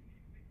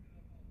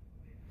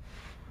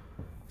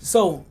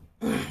 So,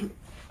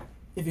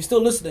 if you're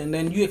still listening,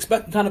 then you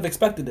kind of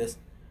expected this.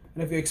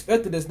 And if you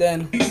expected this,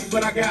 then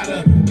But I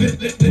gotta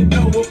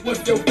know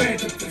what's your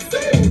fantasy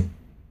say.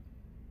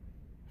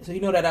 so you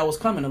know that was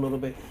coming a little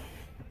bit.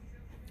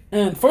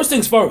 And first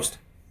things first,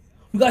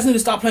 you guys need to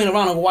stop playing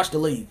around and go watch the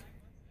league.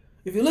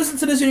 If you listen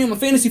to this in your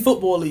fantasy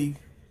football league,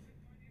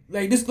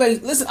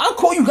 listen, I'll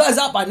call you guys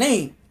out by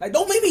name. Like,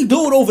 don't make me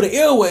do it over the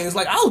airwaves.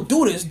 Like, I'll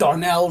do this.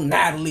 Darnell,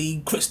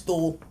 Natalie,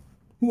 Crystal,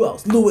 who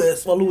else?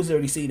 Lewis. Well, Lewis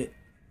already seen it.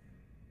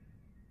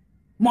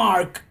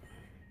 Mark,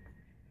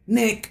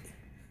 Nick.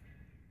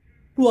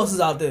 Who else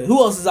is out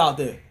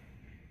there?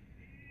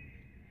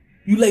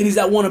 You ladies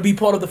that want to be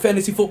part of the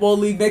fantasy football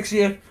league next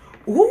year.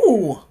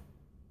 Ooh.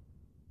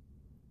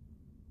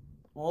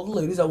 All the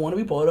ladies that want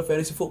to be part of the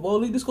fantasy football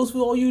league, this goes for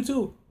all you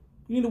too.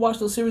 You need to watch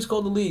the series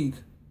called The League.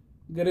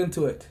 Get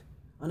into it.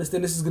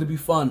 Understand this is going to be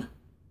fun.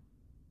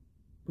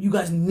 You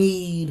guys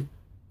need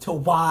to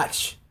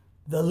watch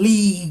The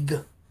League.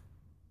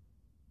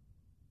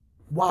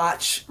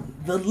 Watch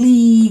The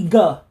League.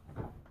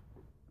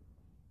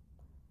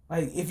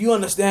 Like, if you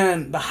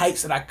understand the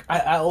heights that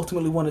I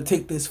ultimately want to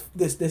take this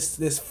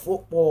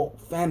football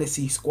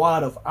fantasy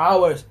squad of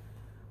ours,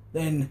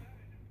 then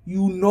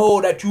you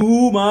know that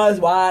you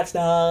must watch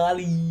The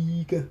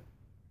League.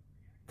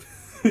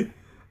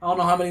 I don't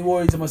know how many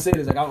words I'm gonna say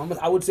this. Like,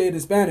 I would say it in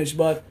Spanish,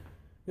 but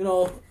you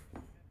know,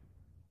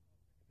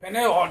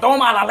 Pendejo,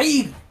 toma la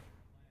league.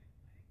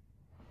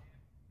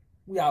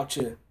 We out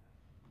here.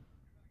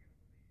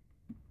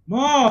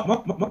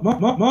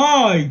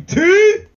 MyT.